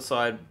on the other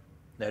side,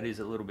 that is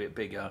a little bit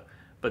bigger.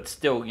 But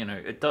still, you know,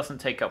 it doesn't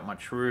take up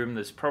much room.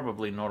 There's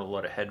probably not a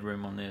lot of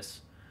headroom on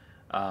this.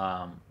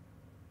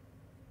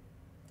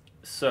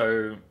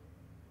 So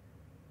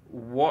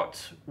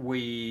what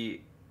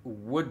we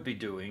would be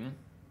doing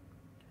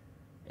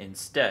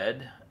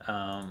instead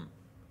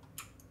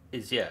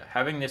is, yeah,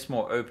 having this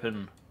more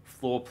open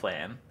floor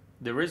plan.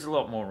 There is a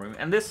lot more room,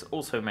 and this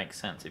also makes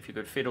sense. If you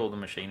could fit all the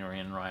machinery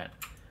in right,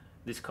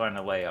 this kind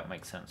of layout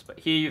makes sense. But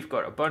here you've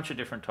got a bunch of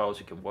different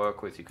tiles you can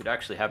work with. You could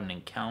actually have an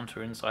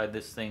encounter inside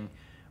this thing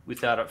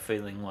without it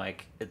feeling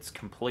like it's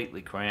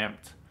completely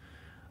cramped.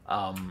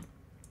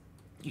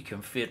 You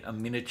can fit a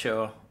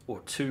miniature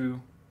or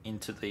two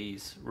into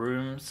these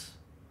rooms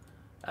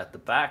at the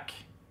back,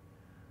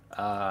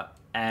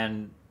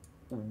 and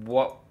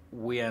what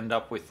we end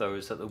up with, though,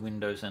 is that the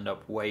windows end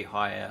up way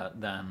higher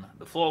than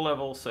the floor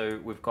level, so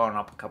we've gone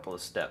up a couple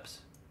of steps.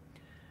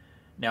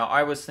 Now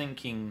I was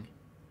thinking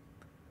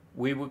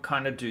we would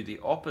kind of do the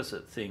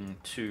opposite thing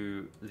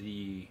to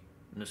the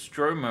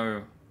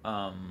Nostromo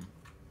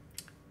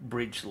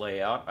bridge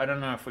layout. I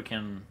don't know if we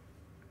can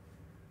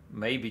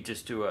maybe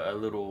just do a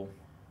little,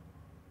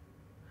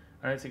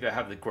 I don't think I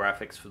have the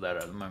graphics for that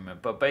at the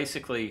moment, but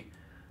basically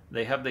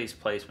they have these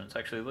placements.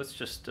 Actually, let's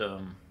just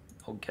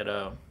I'll get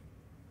a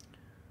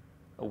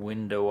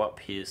window up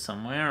here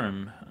somewhere,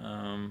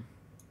 and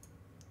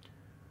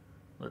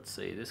let's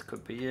see, this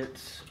could be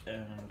it,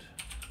 and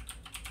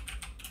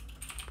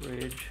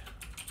bridge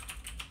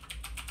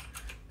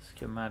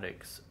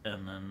schematics,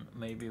 and then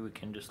maybe we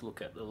can just look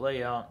at the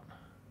layout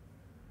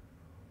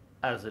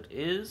as it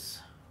is.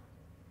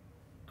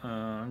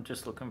 I'm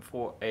just looking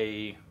for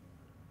an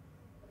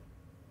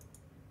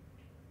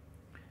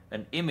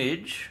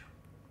image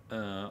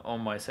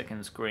on my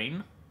second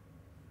screen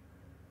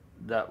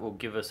that will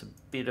give us a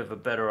bit of a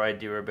better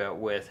idea about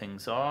where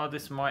things are.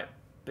 This might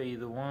be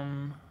the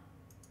one.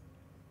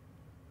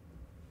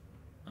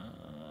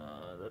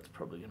 That's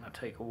probably going to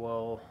take a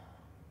while.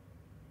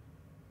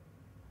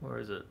 Where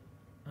is it?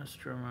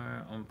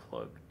 Nostromo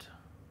Unplugged.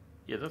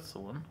 Yeah, that's the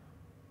one.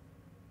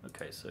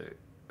 Okay, so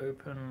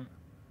open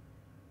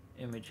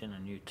image in a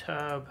new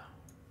tab.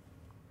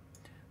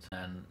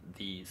 And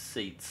the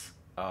seats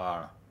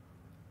are,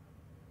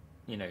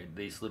 you know,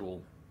 these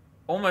little,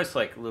 almost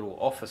like little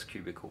office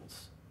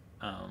cubicles,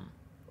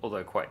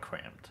 although quite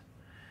cramped.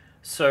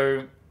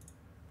 So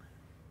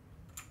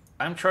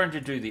I'm trying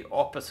to do the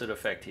opposite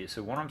effect here.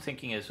 So what I'm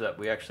thinking is that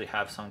we actually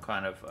have some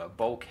kind of a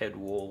bulkhead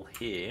wall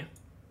here.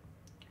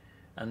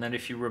 And then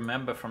if you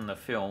remember from the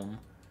film,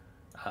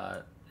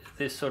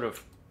 this sort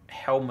of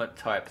helmet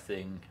type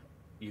thing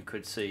you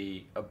could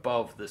see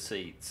above the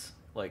seats.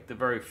 Like the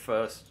very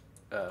first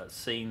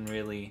scene,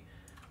 really,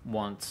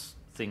 once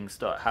things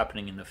start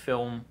happening in the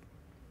film,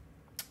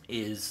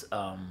 is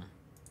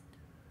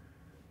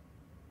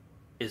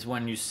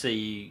when you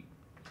see,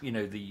 you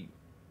know, the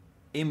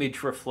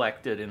image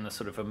reflected in the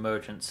sort of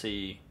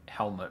emergency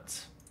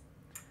helmets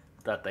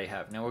that they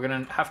have. Now we're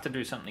going to have to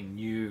do something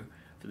new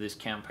for this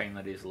campaign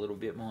that is a little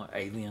bit more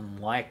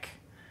alien-like.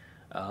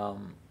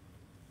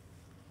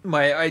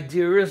 My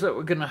idea is that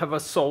we're going to have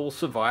a sole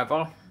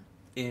survivor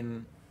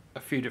in a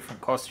few different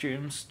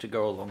costumes to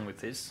go along with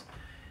this,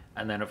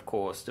 and then of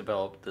course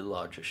develop the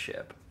larger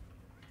ship.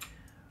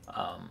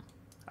 I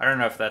don't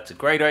know if that's a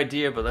great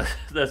idea, but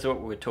that's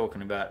what we're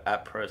talking about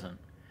at present.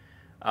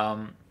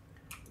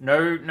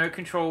 No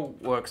control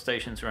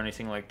workstations or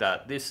anything like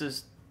that. This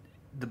is,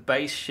 the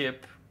base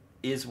ship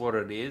is what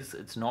it is.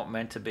 It's not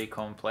meant to be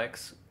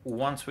complex.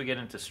 Once we get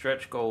into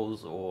stretch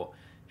goals or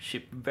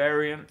ship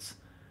variants,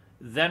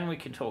 then we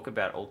can talk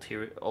about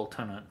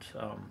alternate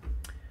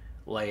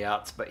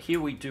layouts. But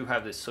here we do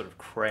have this sort of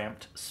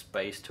cramped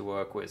space to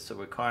work with. So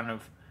we're kind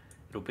of,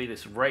 it'll be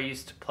this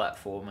raised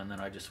platform, and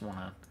then I just want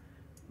to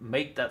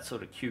make that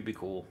sort of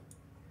cubicle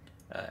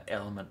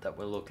element that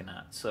we're looking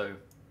at. So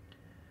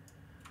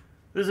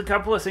There's a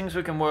couple of things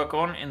we can work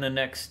on in the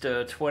next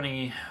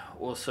 20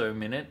 or so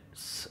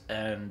minutes,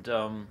 and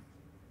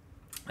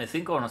I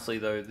think honestly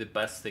though the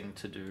best thing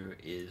to do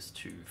is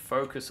to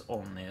focus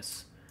on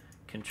this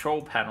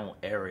control panel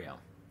area.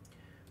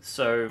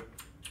 So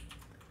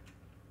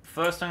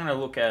first I'm going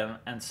to look at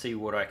and see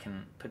what I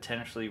can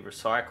potentially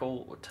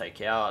recycle or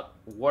take out.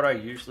 What I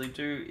usually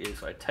do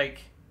is I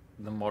take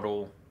the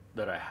model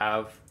that I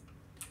have,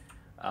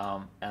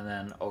 and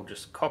then I'll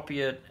just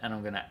copy it, and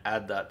I'm going to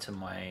add that to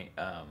my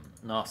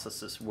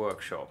Narcissus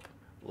Workshop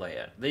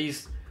layer.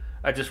 These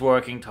are just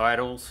working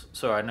titles,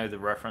 so I know the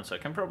reference. I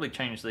can probably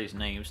change these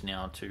names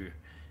now to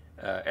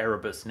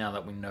Erebus now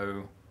that we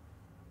know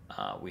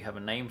we have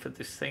a name for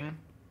this thing.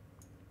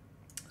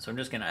 So I'm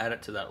just going to add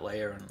it to that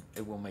layer, and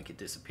it will make it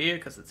disappear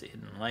because it's a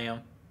hidden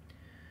layer.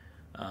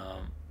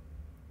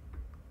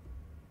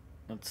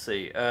 Let's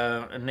see.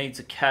 It needs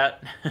a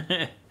cat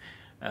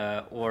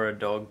or a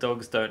dog.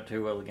 Dogs don't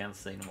do well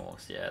against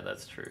xenomorphs. Yeah,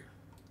 that's true.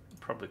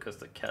 Probably because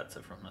the cats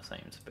are from the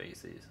same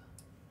species.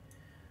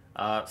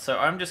 So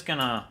I'm just going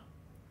to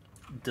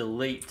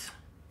delete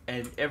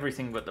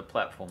everything but the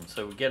platform,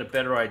 so we get a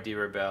better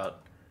idea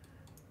about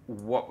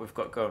what we've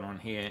got going on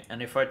here.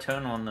 And if I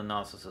turn on the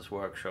Narcissus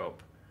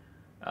Workshop,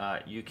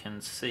 you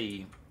can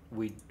see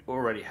we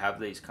already have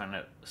these kind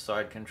of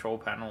side control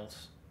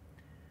panels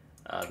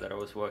that I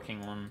was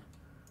working on.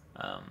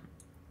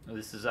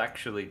 This is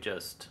actually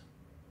just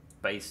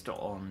based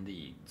on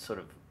the sort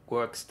of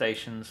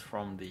workstations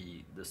from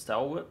the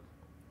Stalwart.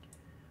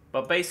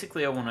 But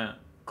basically I want to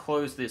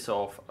close this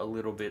off a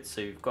little bit so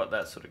you've got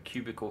that sort of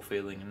cubicle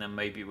feeling, and then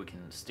maybe we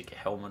can stick a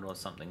helmet or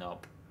something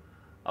up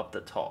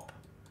the top.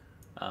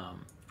 I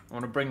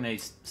want to bring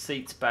these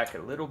seats back a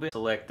little bit.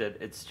 Selected,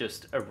 it's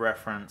just a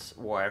reference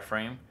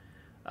wireframe.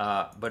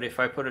 But if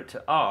I put it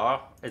to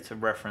R, it's a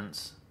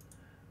reference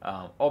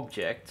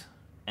object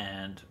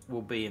and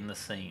will be in the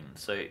scene.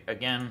 So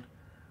again,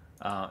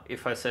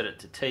 if I set it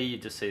to T, you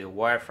just see the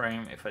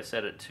wireframe. If I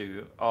set it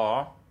to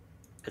R,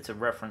 it's a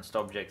referenced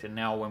object, and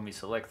now when we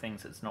select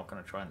things, it's not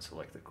going to try and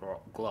select the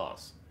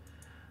glass,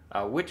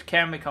 which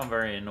can become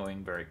very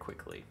annoying very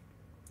quickly.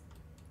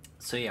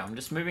 So yeah, I'm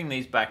just moving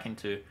these back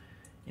into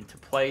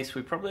place.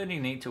 We probably only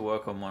need to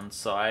work on one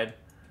side.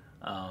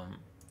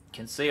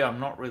 Can see I'm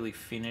not really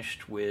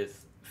finished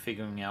with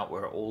figuring out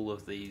where all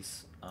of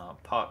these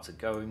parts are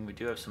going. We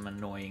do have some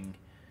annoying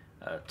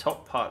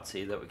top parts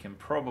here that we can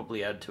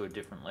probably add to a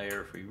different layer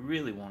if we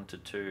really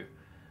wanted to.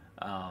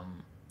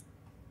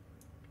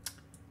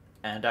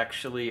 And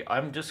actually,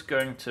 I'm just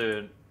going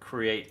to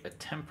create a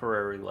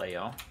temporary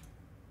layer.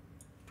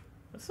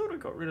 I thought I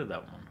got rid of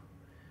that one.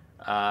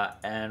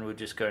 And we're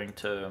just going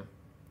to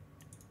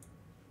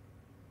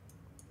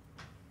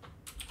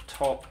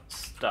top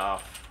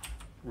stuff,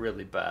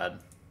 really bad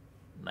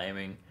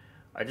naming.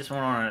 I just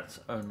want it on its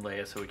own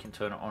layer so we can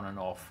turn it on and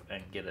off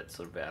and get it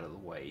sort of out of the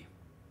way.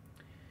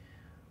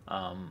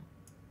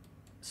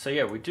 So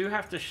yeah, we do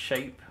have to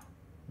shape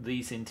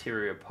these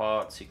interior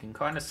parts. You can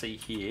kind of see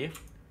here,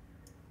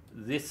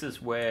 this is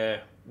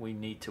where we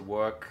need to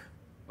work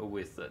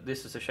with.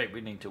 This is the shape we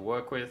need to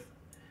work with.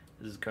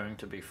 This is going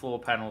to be floor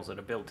panels that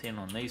are built in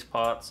on these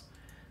parts.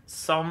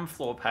 Some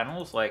floor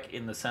panels, like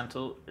in the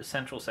central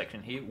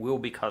section here, will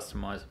be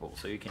customizable,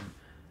 so you can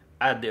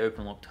add the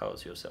open lock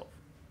tiles yourself.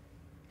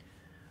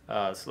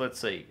 So let's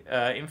see.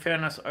 In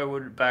fairness, I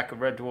would back a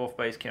Red Dwarf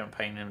base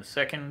campaign in a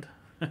second.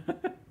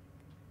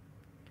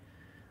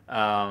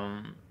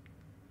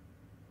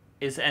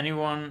 Is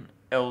anyone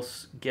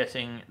else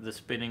getting the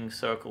spinning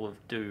circle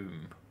of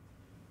doom?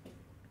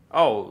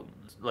 Oh,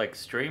 like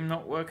stream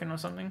not working or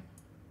something?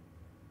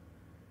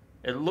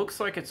 It looks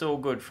like it's all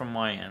good from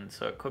my end,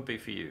 so it could be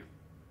for you.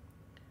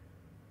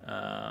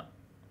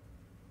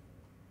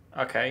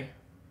 Okay.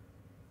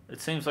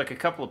 It seems like a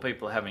couple of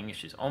people are having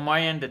issues. On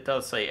my end, it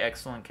does say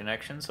excellent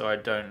connection, so I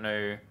don't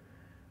know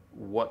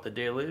what the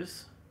deal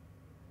is.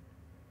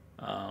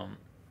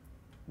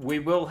 We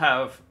will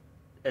have...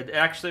 It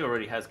actually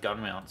already has gun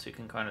mounts. You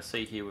can kind of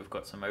see here we've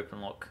got some open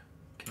lock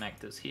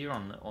connectors here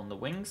on the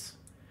wings.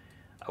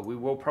 We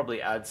will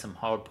probably add some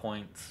hard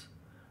points,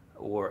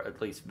 or at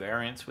least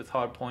variants with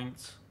hard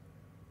points.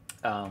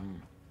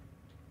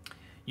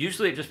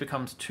 Usually it just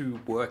becomes too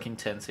work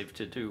intensive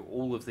to do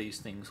all of these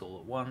things all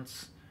at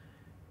once.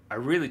 I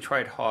really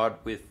tried hard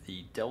with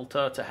the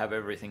Delta to have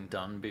everything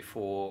done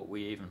before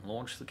we even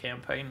launched the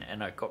campaign,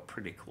 and I got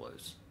pretty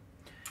close.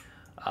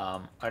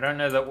 I don't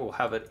know that we'll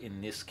have it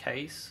in this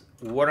case.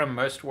 What I'm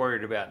most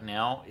worried about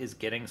now is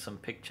getting some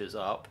pictures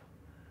up,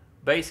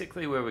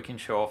 basically where we can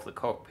show off the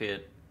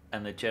cockpit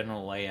and the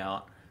general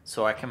layout,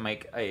 so I can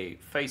make a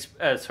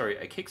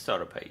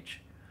Kickstarter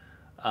page,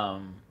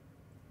 and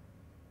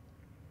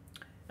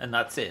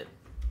that's it.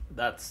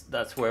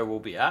 That's where we'll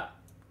be at,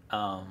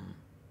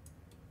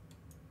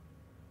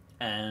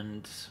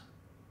 and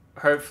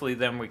hopefully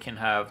then we can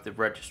have the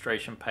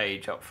registration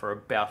page up for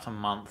about a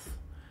month,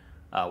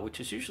 which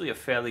is usually a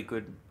fairly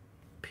good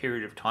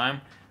period of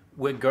time.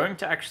 We're going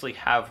to actually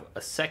have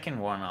a second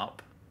one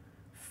up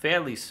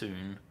fairly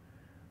soon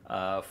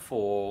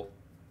for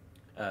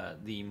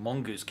the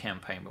Mongoose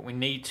campaign, but we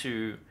need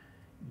to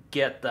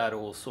get that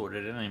all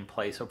sorted and in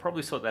place. I'll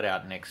probably sort that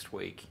out next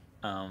week.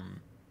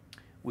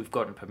 We've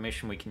gotten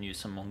permission. We can use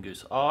some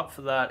Mongoose art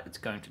for that. It's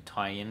going to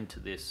tie into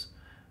this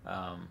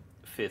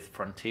Fifth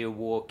Frontier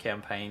War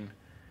campaign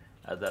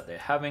that they're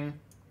having.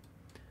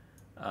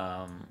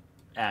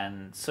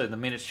 And so the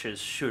miniatures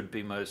should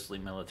be mostly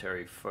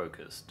military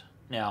focused.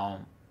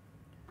 Now,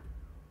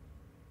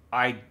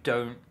 I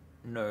don't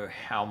know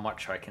how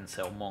much I can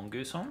sell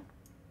Mongoose on.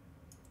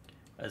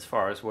 As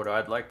far as what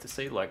I'd like to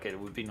see, like it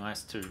would be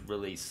nice to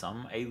release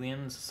some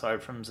aliens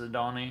aside from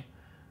Zidane.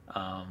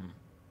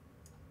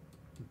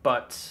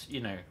 But,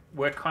 you know,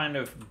 we're kind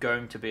of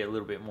going to be a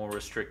little bit more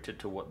restricted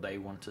to what they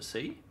want to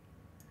see.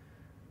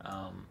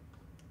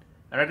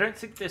 And I don't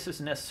think this is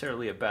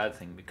necessarily a bad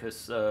thing,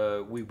 because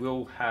we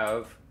will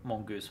have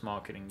Mongoose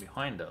marketing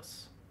behind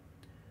us.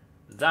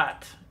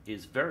 That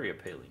is very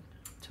appealing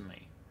to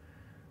me.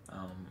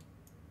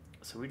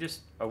 So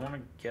I want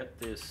to get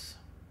this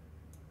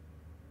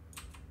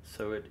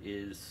so it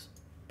is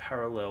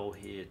parallel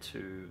here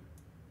to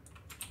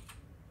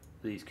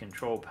these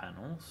control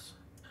panels,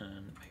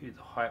 and maybe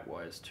the height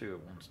wise too,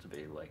 it wants to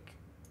be like,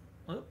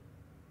 oh,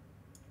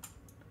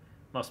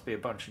 must be a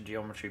bunch of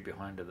geometry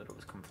behind it that it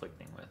was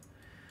conflicting with.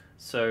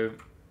 So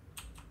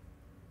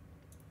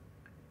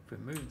if we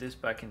move this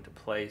back into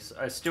place,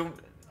 I still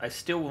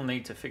will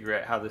need to figure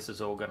out how this is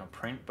all going to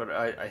print, but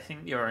I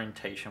think the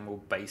orientation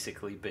will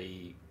basically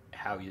be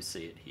how you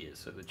see it here.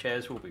 So the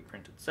chairs will be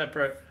printed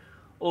separate.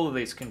 All of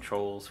these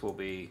controls will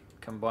be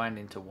combined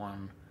into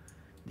one.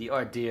 The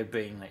idea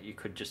being that you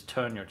could just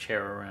turn your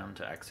chair around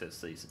to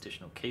access these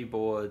additional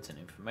keyboards and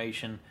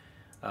information.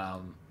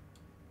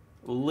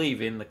 We'll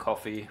leave in the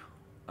coffee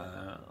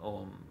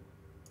or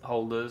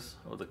holders,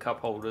 or the cup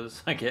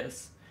holders, I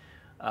guess.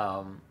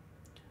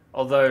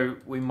 Although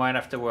we might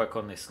have to work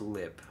on this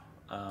lip.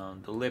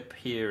 The lip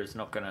here is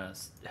not going to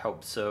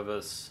help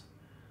service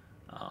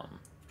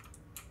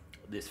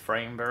this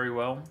frame very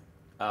well.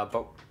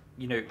 But,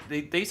 you know,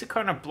 these are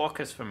kind of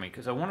blockers for me,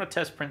 because I want to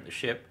test print the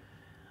ship,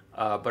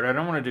 but I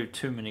don't want to do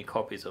too many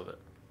copies of it.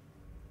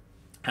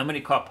 How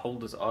many cup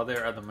holders are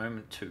there at the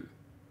moment? 2.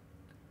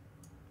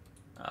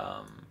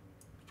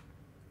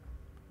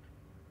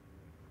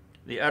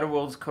 The Outer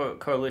Worlds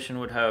Coalition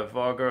would have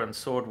Varga and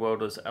Sword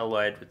Welders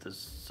allied with the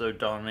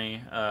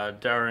Zodani,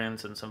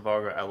 Darians and some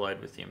Varga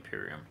allied with the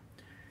Imperium.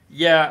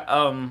 Yeah,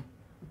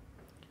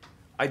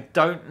 I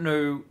don't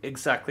know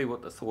exactly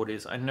what the thought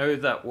is. I know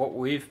that what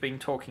we've been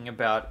talking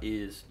about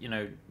is, you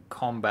know,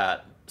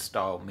 combat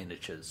style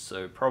miniatures.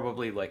 So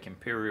probably like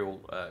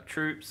Imperial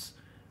troops,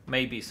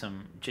 maybe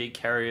some G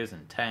carriers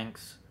and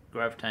tanks,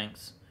 grav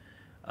tanks,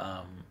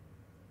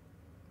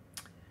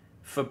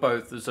 for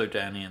both the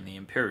Zodani and the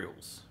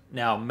Imperials.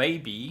 Now,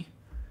 maybe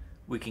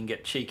we can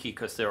get cheeky,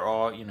 because there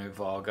are, you know,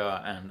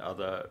 Varga and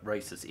other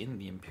races in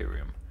the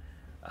Imperium.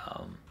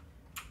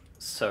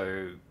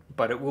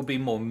 But it will be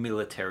more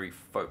military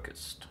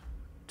focused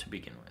to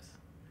begin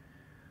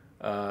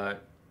with.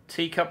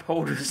 Teacup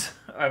holders,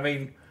 I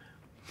mean,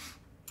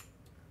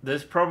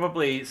 there's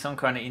probably some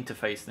kind of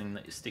interface thing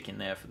that you stick in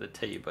there for the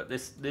tea, but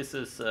this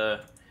is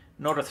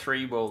not a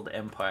 3-world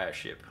empire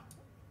ship,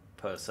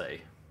 per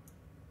se,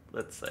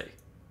 let's say.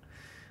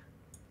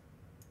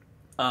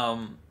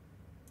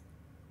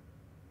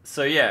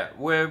 So yeah,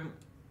 we're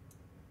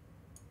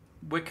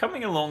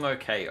coming along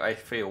okay, I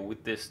feel,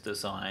 with this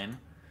design.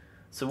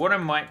 So what I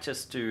might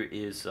just do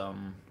is I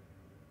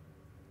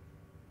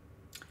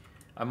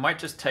might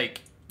just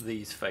take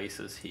these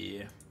faces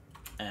here,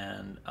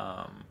 and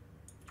I'm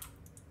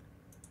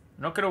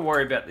not going to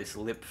worry about this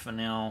lip for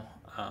now,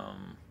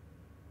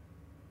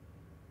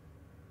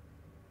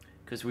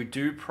 because we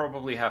do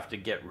probably have to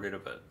get rid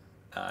of it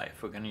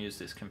if we're going to use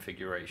this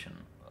configuration.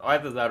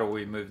 Either that or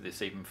we move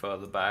this even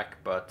further back,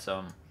 but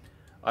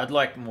I'd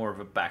like more of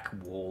a back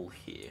wall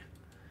here.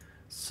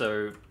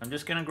 So I'm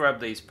just going to grab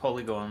these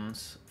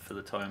polygons for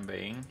the time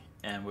being,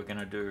 and we're going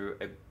to do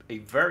a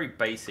very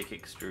basic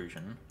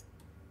extrusion.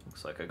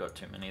 Looks like I got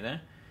too many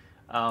there.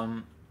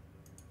 And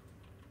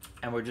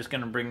we're just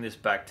going to bring this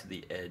back to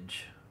the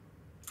edge.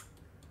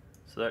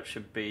 So that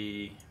should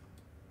be...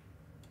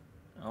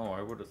 Oh,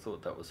 I would have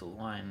thought that was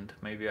aligned.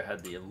 Maybe I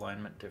had the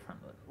alignment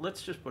different.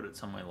 Let's just put it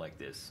somewhere like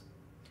this.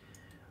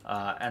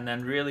 And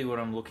then really what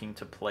I'm looking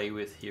to play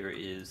with here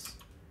is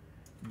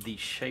the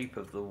shape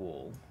of the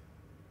wall.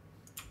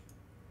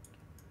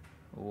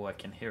 Oh, I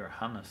can hear a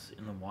harness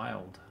in the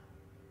wild,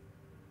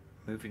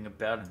 moving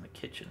about in the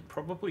kitchen,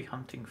 probably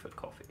hunting for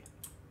coffee,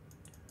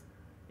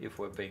 if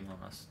we're being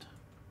honest.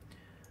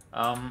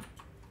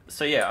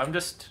 So yeah, I'm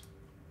just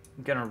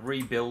going to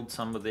rebuild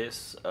some of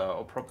this.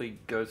 I'll probably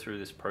go through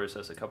this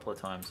process a couple of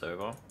times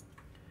over,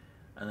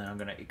 and then I'm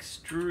going to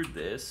extrude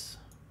this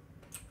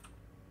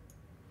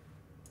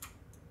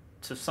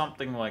to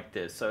something like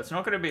this. So it's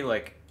not going to be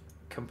like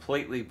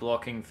completely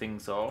blocking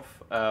things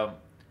off.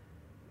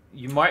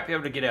 You might be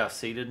able to get our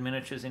seated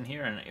miniatures in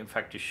here, and in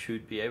fact you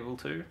should be able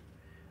to.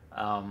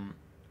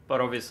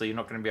 But obviously you're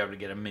not going to be able to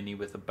get a mini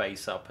with a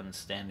base up and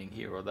standing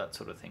here or that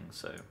sort of thing.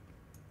 So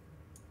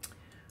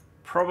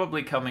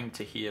probably coming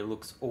to here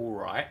looks all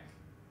right.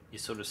 You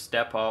sort of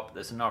step up.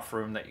 There's enough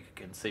room that you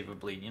can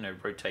conceivably, you know,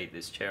 rotate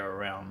this chair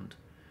around.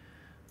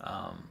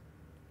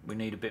 We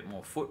need a bit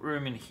more foot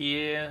room in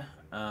here,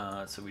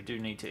 so we do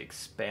need to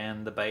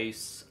expand the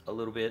base a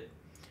little bit.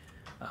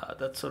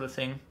 That sort of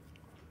thing.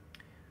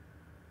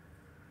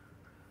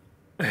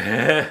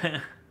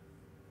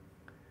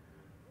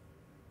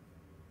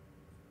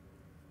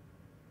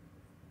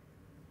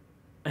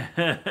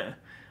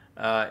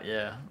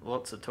 Yeah,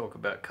 lots of talk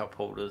about cup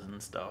holders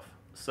and stuff.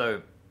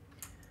 So,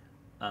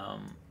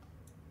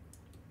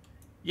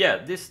 yeah,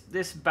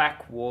 this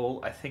back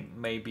wall, I think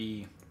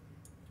maybe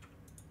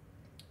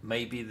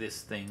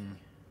this thing,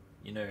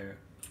 you know,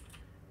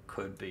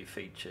 could be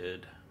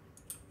featured.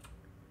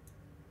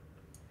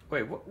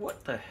 Wait,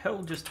 what the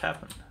hell just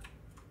happened?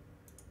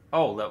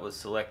 Oh, that was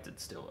selected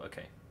still.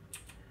 Okay.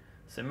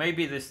 So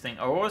maybe this thing...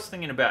 I was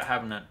thinking about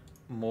having it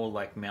more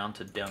like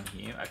mounted down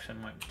here. Actually,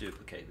 I might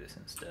duplicate this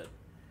instead.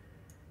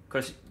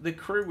 Because the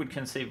crew would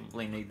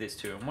conceivably need this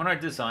too. And when I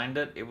designed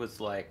it, it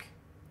was like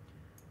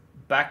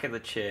back of the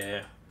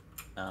chair.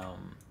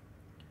 And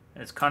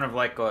it's kind of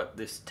like got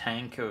this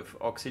tank of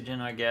oxygen,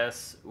 I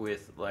guess,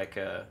 with like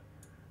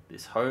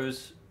this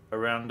hose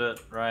around it,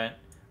 right?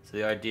 So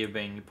the idea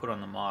being you put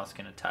on the mask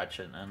and attach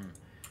it, and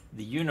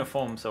the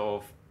uniforms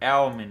of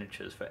our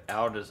miniatures for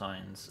our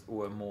designs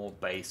were more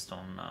based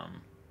on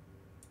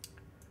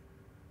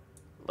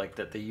like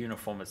that the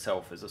uniform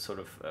itself is a sort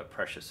of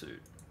pressure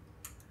suit.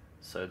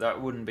 So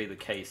that wouldn't be the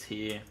case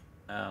here.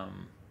 I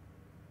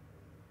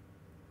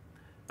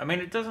mean,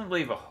 it doesn't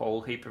leave a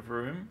whole heap of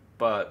room,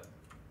 but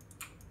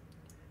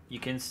you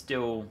can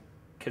still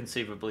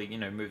conceivably, you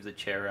know, move the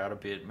chair out a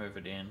bit, move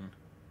it in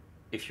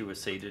if you were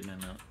seated in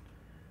it.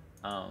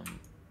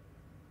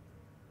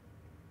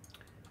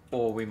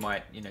 Or we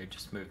might, you know,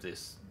 just move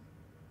this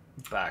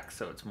back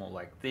so it's more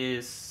like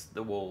this.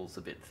 The wall's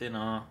a bit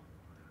thinner.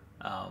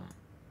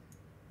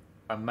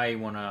 I may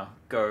want to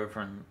go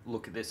over and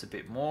look at this a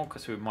bit more,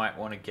 because we might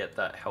want to get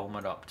that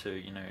helmet up to,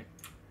 you know,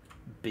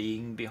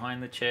 being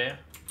behind the chair.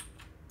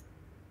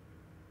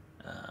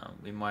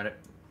 We might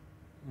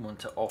want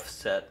to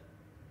offset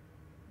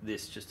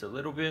this just a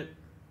little bit.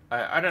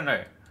 I don't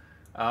know.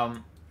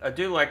 I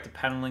do like the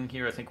paneling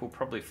here. I think we'll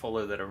probably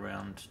follow that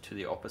around to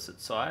the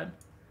opposite side.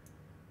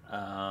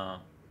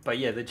 But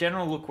yeah, the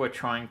general look we're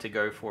trying to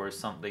go for is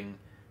something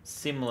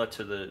similar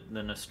to the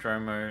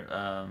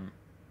Nostromo.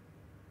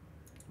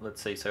 Let's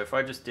see, so if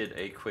I just did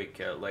a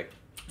quick like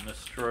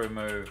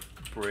Nostromo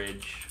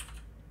bridge,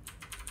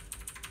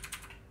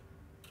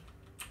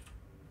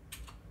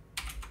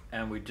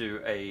 and we do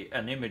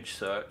an image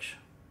search,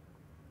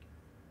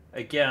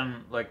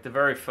 again, like the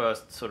very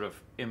first sort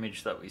of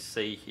image that we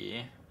see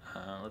here,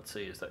 let's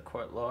see, is that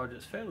quite large?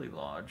 It's fairly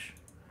large.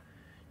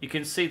 You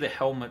can see the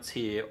helmets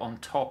here on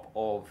top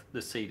of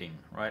the seating,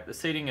 right? The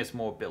seating is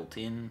more built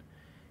in.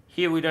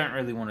 Here we don't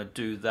really want to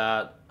do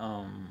that,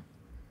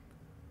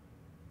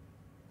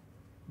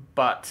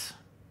 but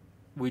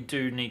we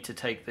do need to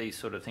take these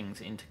sort of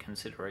things into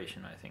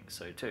consideration, I think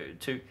so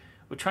too.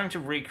 We're trying to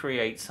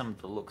recreate some of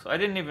the looks. I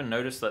didn't even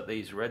notice that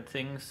these red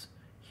things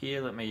here,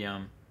 let me,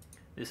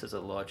 this is a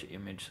larger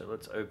image, so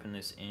let's open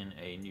this in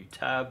a new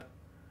tab.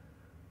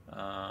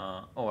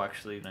 Oh,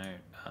 actually, no,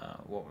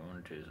 what we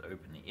want to do is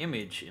open the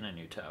image in a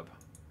new tab.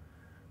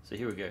 So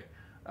here we go.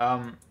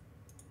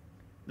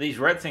 These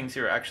red things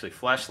here are actually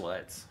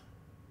flashlights.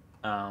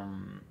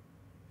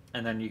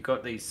 And then you've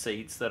got these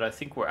seats that I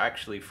think were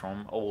actually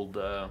from old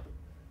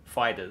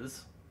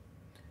fighters.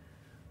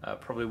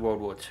 Probably World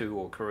War II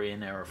or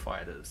Korean era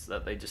fighters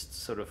that they just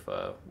sort of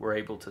were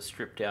able to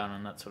strip down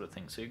and that sort of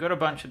thing. So you've got a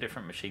bunch of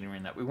different machinery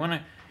in that.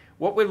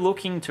 What we're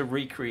looking to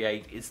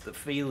recreate is the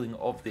feeling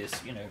of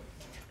this, you know,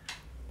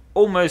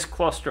 almost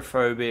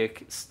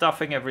claustrophobic,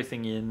 stuffing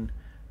everything in.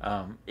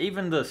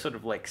 Even the sort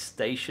of like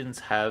stations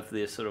have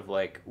this sort of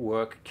like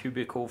work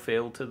cubicle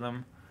feel to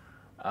them.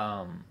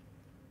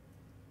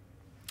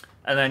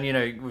 And then, you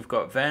know, we've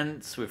got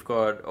vents, we've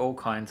got all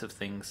kinds of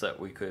things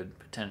that we could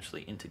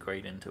potentially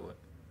integrate into it.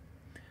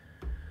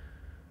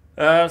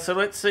 So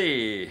let's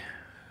see.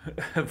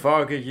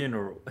 Varga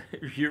urinal.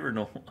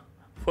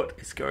 What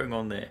is going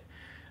on there?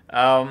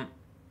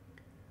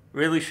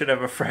 Really should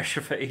have a fresher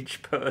for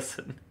each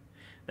person.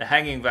 The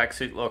hanging vac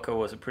suit locker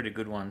was a pretty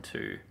good one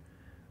too.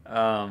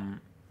 Are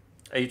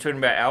you talking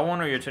about our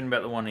one, or you're talking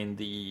about the one in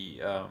the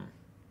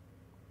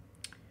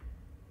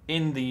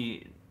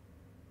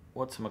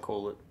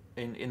whatchamacallit?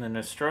 In the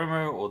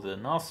Nostromo or the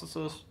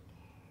Narcissus?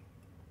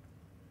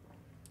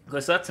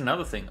 Because that's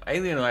another thing.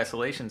 Alien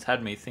Isolations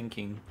had me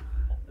thinking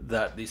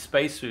that the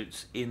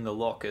spacesuits in the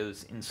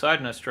lockers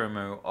inside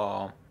Nostromo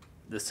are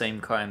the same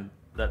kind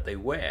that they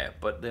wear,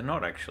 but they're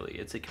not actually.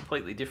 It's a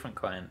completely different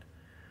kind.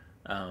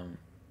 But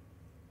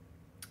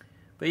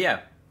yeah,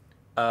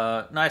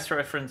 nice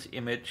reference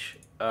image.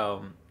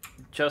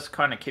 Just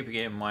kind of keeping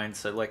it in mind.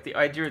 So like the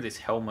idea of this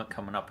helmet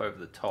coming up over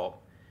the top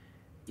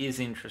is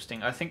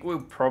interesting. I think we'll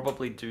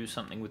probably do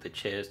something with the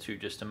chairs too,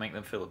 just to make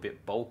them feel a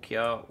bit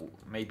bulkier.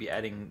 Maybe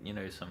adding, you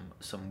know,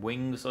 some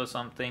wings or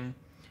something.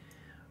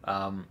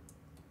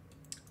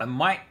 I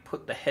might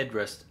put the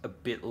headrest a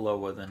bit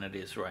lower than it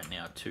is right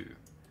now too.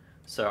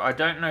 So I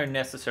don't know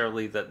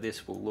necessarily that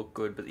this will look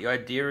good, but the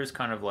idea is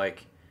kind of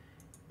like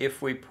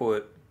if we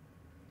put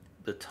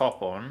the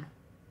top on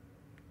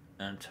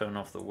and turn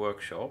off the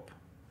workshop,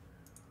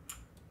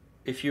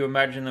 if you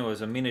imagine there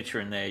was a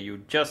miniature in there, you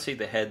would just see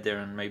the head there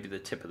and maybe the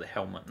tip of the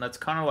helmet. And that's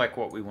kind of like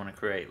what we want to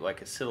create,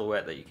 like a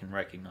silhouette that you can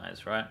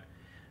recognize, right?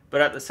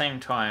 But at the same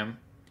time,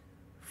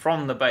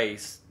 from the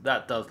base,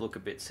 that does look a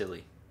bit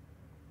silly.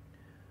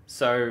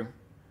 So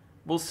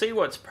we'll see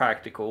what's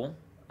practical.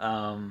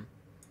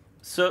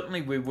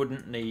 Certainly we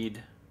wouldn't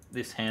need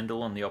this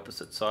handle on the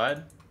opposite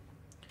side.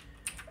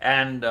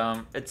 And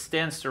it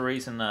stands to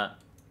reason that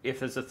if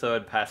there's a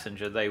third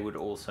passenger, they would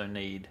also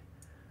need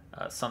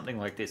something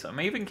like this.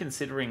 I'm even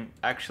considering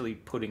actually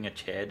putting a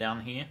chair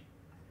down here.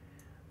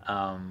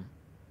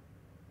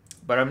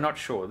 But I'm not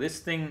sure. This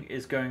thing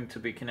is going to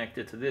be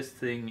connected to this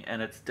thing,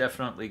 and it's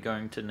definitely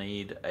going to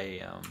need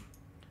a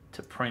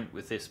to print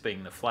with this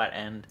being the flat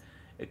end.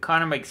 It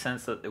kind of makes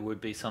sense that there would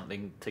be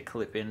something to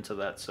clip into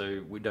that,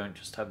 so we don't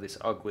just have this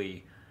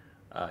ugly,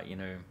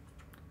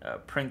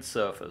 print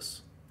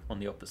surface on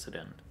the opposite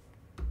end.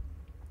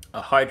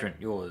 A hydrant,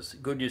 yours.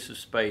 Good use of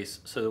space,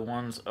 so the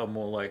ones are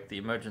more like the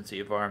emergency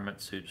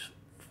environment suits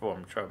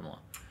from Traveler.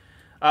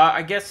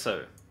 I guess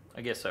so.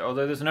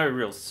 Although there's no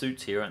real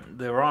suits here, and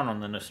there aren't on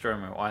the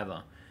Nostromo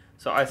either.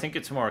 So I think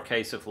it's more a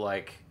case of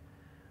like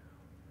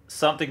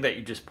something that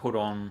you just put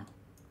on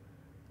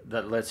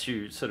that lets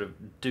you sort of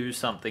do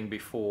something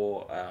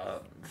before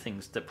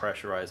things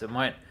depressurize. It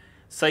might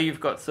say you've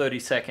got 30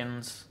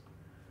 seconds.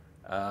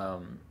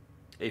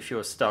 If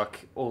you're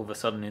stuck all of a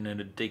sudden in a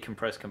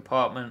decompressed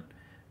compartment,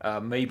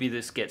 maybe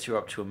this gets you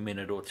up to a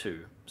minute or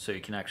two, so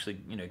you can actually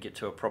get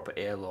to a proper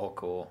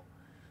airlock or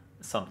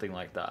something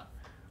like that.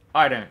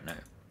 I don't know.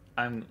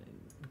 I'm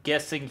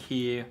guessing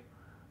here.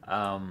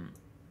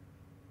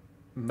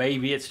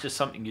 Maybe it's just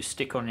something you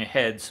stick on your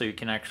head so you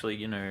can actually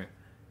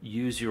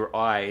use your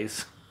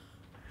eyes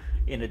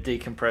in a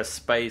decompressed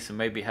space and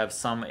maybe have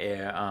some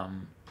air.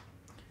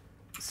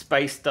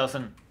 Space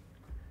doesn't,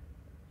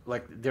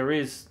 like, there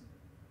is,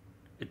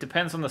 it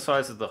depends on the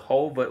size of the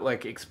hole, but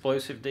like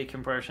explosive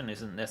decompression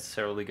isn't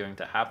necessarily going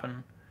to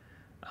happen.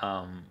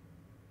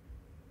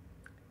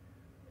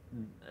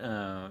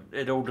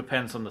 It all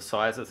depends on the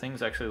size of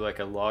things. Actually, like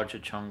a larger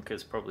chunk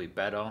is probably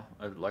better.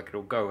 Like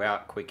it'll go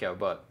out quicker,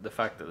 but the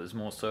fact that there's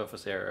more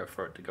surface area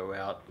for it to go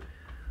out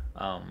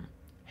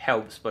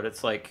helps. But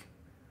it's like,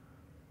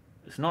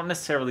 it's not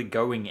necessarily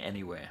going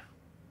anywhere.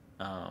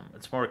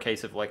 It's more a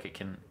case of like it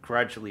can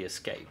gradually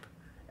escape,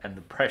 and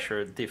the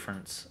pressure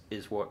difference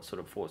is what sort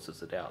of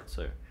forces it out.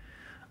 So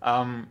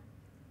I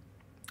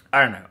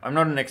don't know. I'm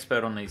not an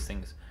expert on these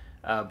things.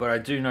 But I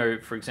do know,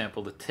 for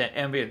example, the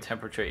ambient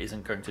temperature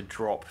isn't going to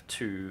drop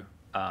to,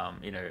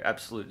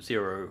 absolute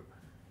zero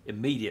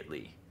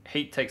immediately.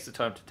 Heat takes the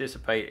time to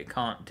dissipate. It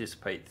can't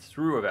dissipate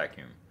through a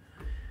vacuum.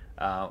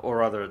 Or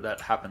rather,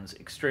 that happens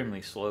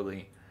extremely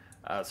slowly.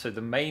 So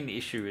the main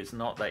issue is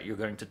not that you're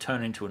going to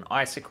turn into an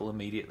icicle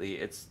immediately.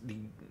 It's the,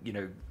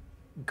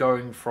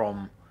 going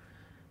from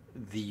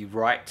the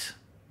right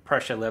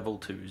pressure level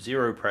to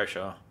zero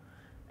pressure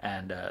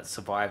and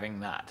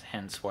surviving that.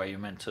 Hence why you're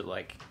meant to,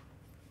 like,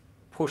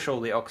 push all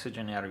the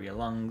oxygen out of your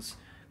lungs,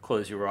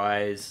 close your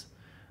eyes,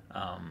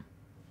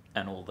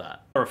 and all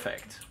that.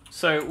 Perfect.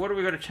 So what do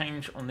we got to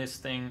change on this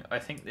thing? I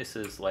think this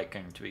is like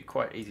going to be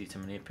quite easy to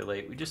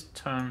manipulate. We just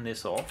turn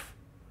this off.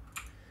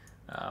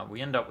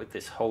 We end up with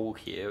this hole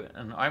here,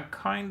 and I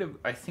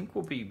think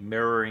we'll be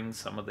mirroring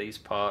some of these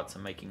parts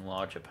and making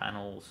larger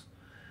panels.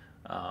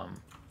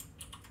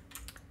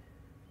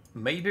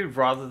 Maybe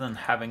rather than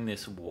having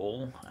this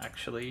wall,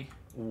 actually,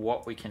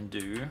 what we can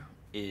do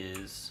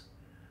is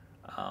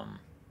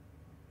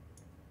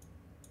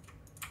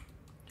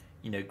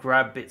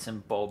grab bits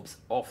and bobs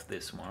off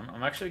this one.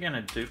 I'm actually going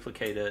to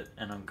duplicate it,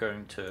 and I'm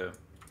going to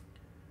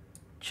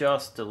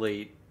just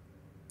delete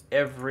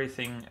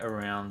everything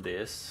around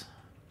this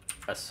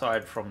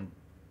aside from,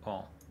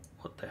 oh,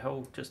 what the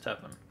hell just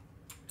happened?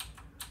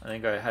 I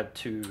think I had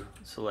two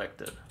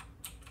selected.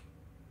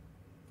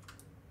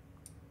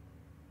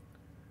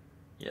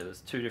 Yeah,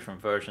 there's two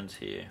different versions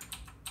here.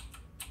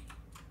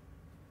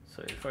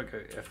 So if I go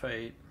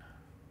F8,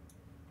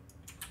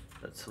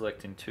 that's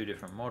selecting two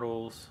different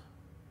models.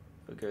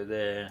 If I go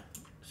there,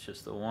 it's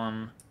just the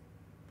one.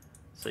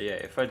 So yeah,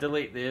 if I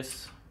delete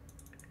this,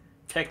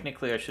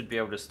 technically I should be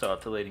able to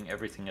start deleting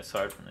everything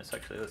aside from this.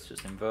 Actually, let's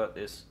just invert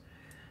this.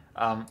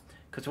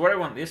 Because what I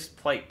want this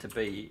plate to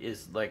be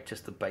is like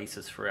just the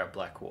basis for our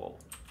back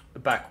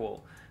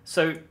wall.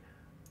 So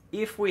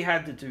if we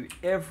had to do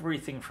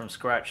everything from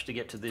scratch to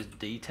get to this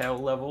detail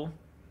level,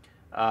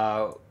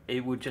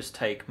 it would just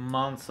take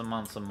months and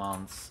months and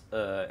months,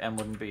 and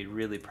wouldn't be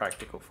really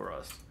practical for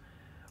us.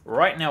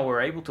 Right now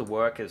we're able to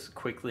work as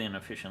quickly and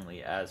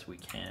efficiently as we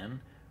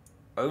can,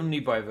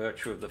 only by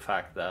virtue of the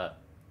fact that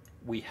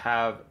we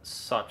have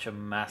such a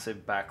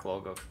massive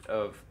backlog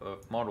of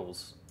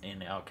models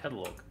in our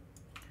catalog.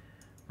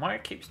 Maya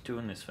keeps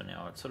doing this for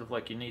now. It's sort of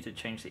like you need to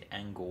change the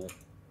angle.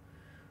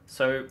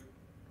 So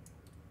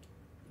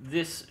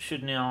this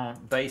should now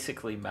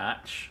basically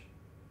match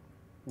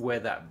where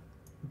that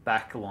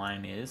back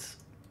line is.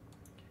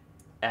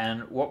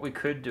 And what we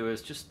could do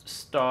is just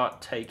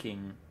start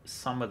taking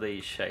some of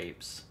these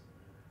shapes,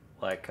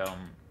 like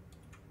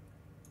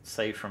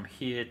say from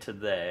here to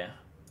there,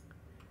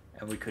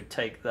 and we could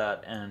take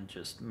that and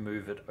just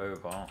move it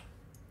over.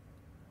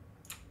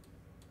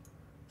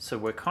 So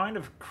we're kind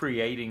of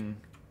creating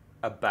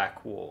a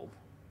back wall.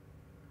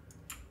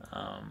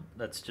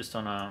 That's just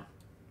on a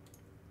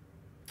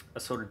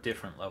sort of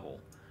different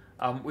level.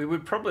 We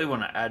would probably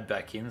want to add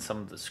back in some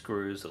of the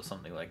screws or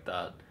something like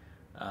that.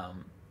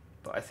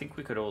 But I think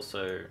we could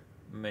also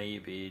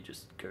maybe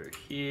just go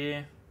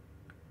here,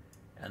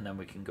 and then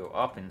we can go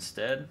up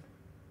instead.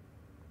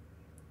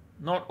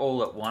 Not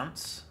all at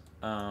once.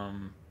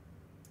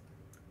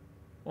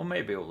 Or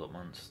maybe all at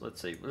once.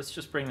 Let's see. Let's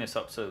just bring this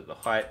up so that the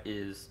height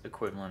is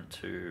equivalent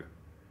to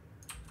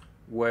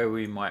where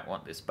we might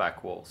want this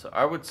back wall. So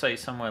I would say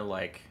somewhere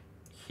like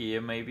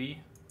here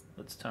maybe.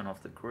 Let's turn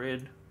off the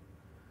grid.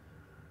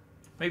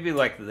 Maybe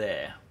like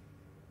there.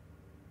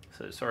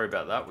 So sorry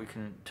about that. We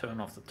can turn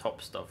off the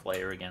top stuff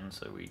layer again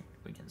so we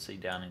can see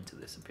down into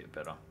this a bit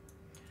better.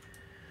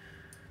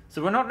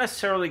 So we're not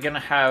necessarily going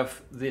to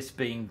have this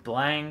being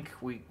blank.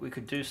 We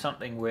could do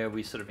something where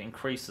we sort of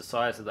increase the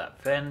size of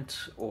that vent,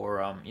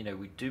 or you know,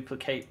 we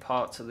duplicate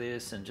parts of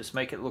this and just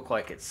make it look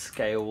like it's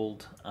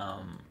scaled.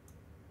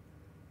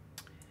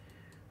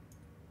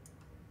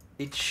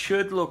 It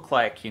should look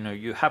like, you know,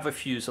 you have a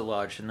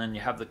fuselage and then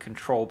you have the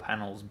control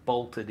panels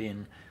bolted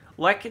in,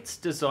 like it's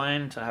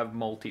designed to have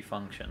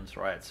multi-functions,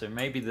 right? So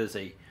maybe there's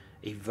a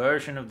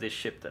version of this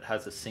ship that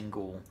has a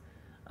single,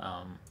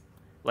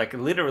 like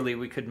literally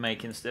we could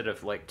make, instead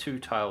of like 2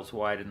 tiles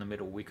wide in the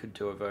middle, we could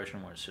do a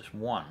version where it's just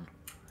 1.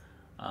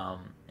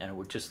 And it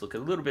would just look a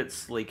little bit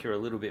sleeker, a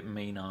little bit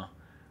meaner.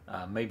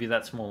 Maybe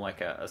that's more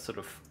like a sort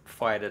of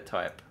fighter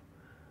type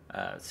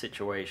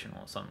situation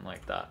or something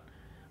like that.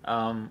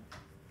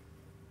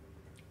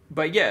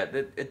 But yeah,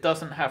 it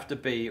doesn't have to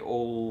be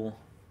all...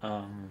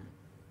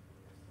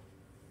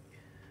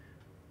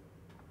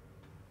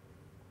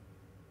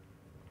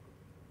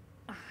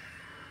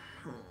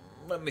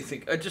 let me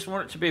think. I just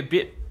want it to be a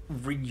bit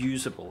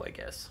reusable, I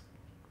guess.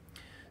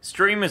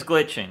 Stream is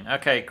glitching.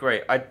 Okay,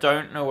 great. I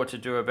don't know what to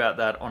do about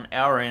that. On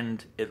our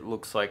end, it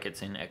looks like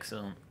it's in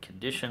excellent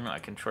condition. I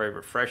can try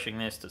refreshing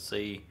this to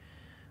see.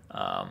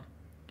 Yeah,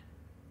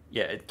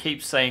 it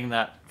keeps saying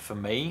that for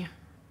me.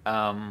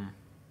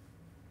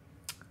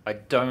 I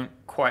don't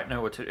quite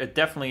know what to... It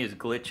definitely is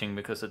glitching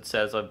because it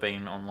says I've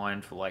been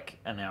online for like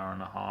an hour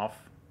and a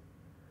half.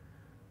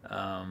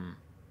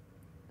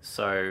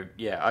 So,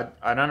 yeah,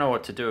 I don't know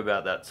what to do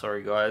about that.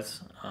 Sorry,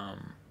 guys.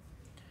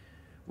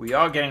 We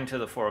are getting to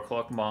the 4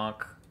 o'clock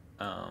mark.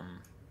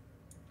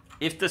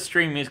 If the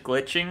stream is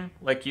glitching,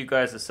 like you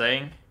guys are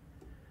saying,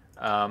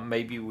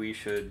 maybe we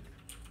should...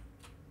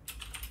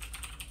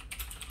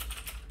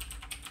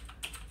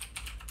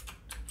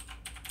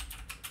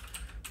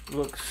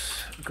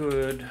 Looks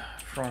good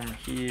from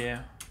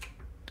here.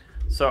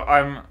 So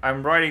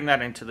I'm writing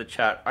that into the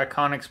chat. I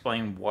can't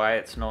explain why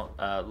it's not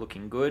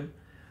looking good.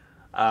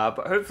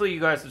 But hopefully you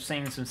guys have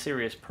seen some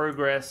serious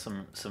progress,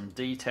 some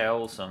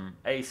detail, some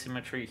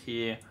asymmetry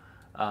here.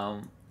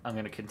 I'm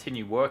going to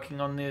continue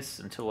working on this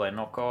until I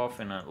knock off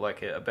in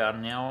about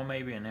an hour,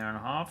 maybe an hour and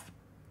a half.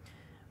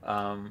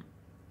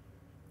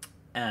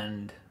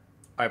 And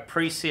I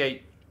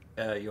appreciate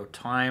your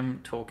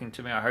time talking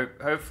to me. I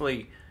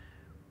hopefully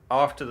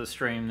after the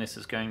stream this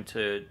is going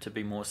to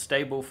be more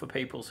stable for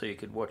people so you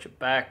could watch it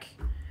back.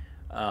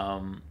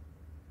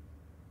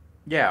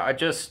 Yeah,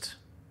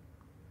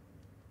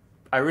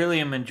 I really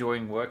am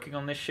enjoying working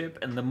on this ship,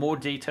 and the more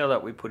detail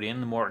that we put in,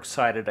 the more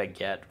excited I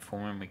get for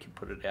when we can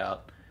put it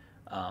out.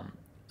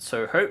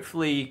 So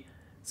hopefully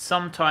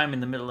sometime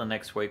in the middle of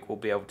next week we'll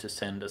be able to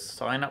send a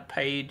sign-up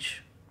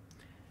page,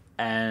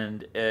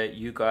 and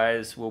you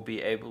guys will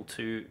be able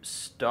to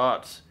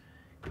start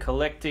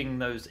collecting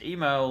those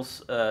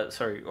emails,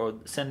 or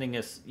sending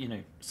us,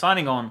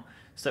 signing on,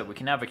 so that we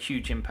can have a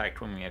huge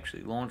impact when we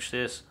actually launch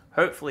this.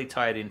 Hopefully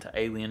tie it into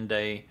Alien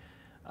Day.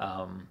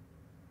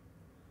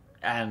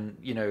 And,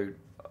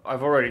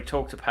 I've already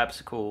talked to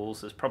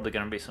Papsicles. There's probably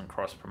going to be some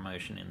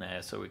cross-promotion in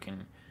there so we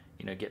can,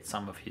 get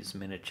some of his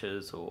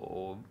miniatures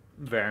or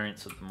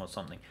variants of them or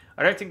something.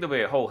 I don't think there'll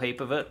be a whole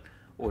heap of it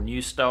or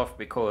new stuff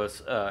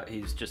because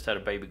he's just had a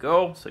baby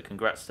girl. So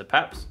congrats to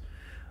Paps,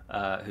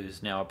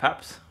 who's now a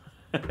Paps.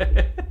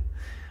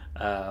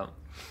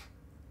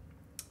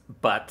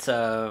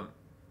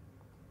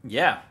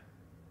 Yeah.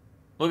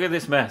 Look at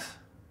this mess.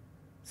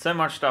 So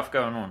much stuff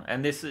going on.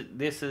 And this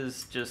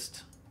is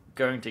just...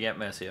 going to get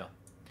messier.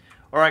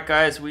 Alright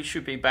guys, we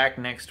should be back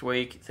next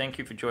week. Thank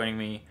you for joining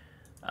me.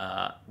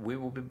 We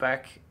will be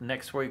back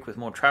next week with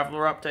more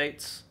Traveller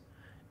updates,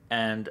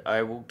 and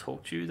I will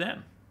talk to you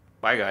then.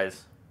 Bye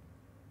guys.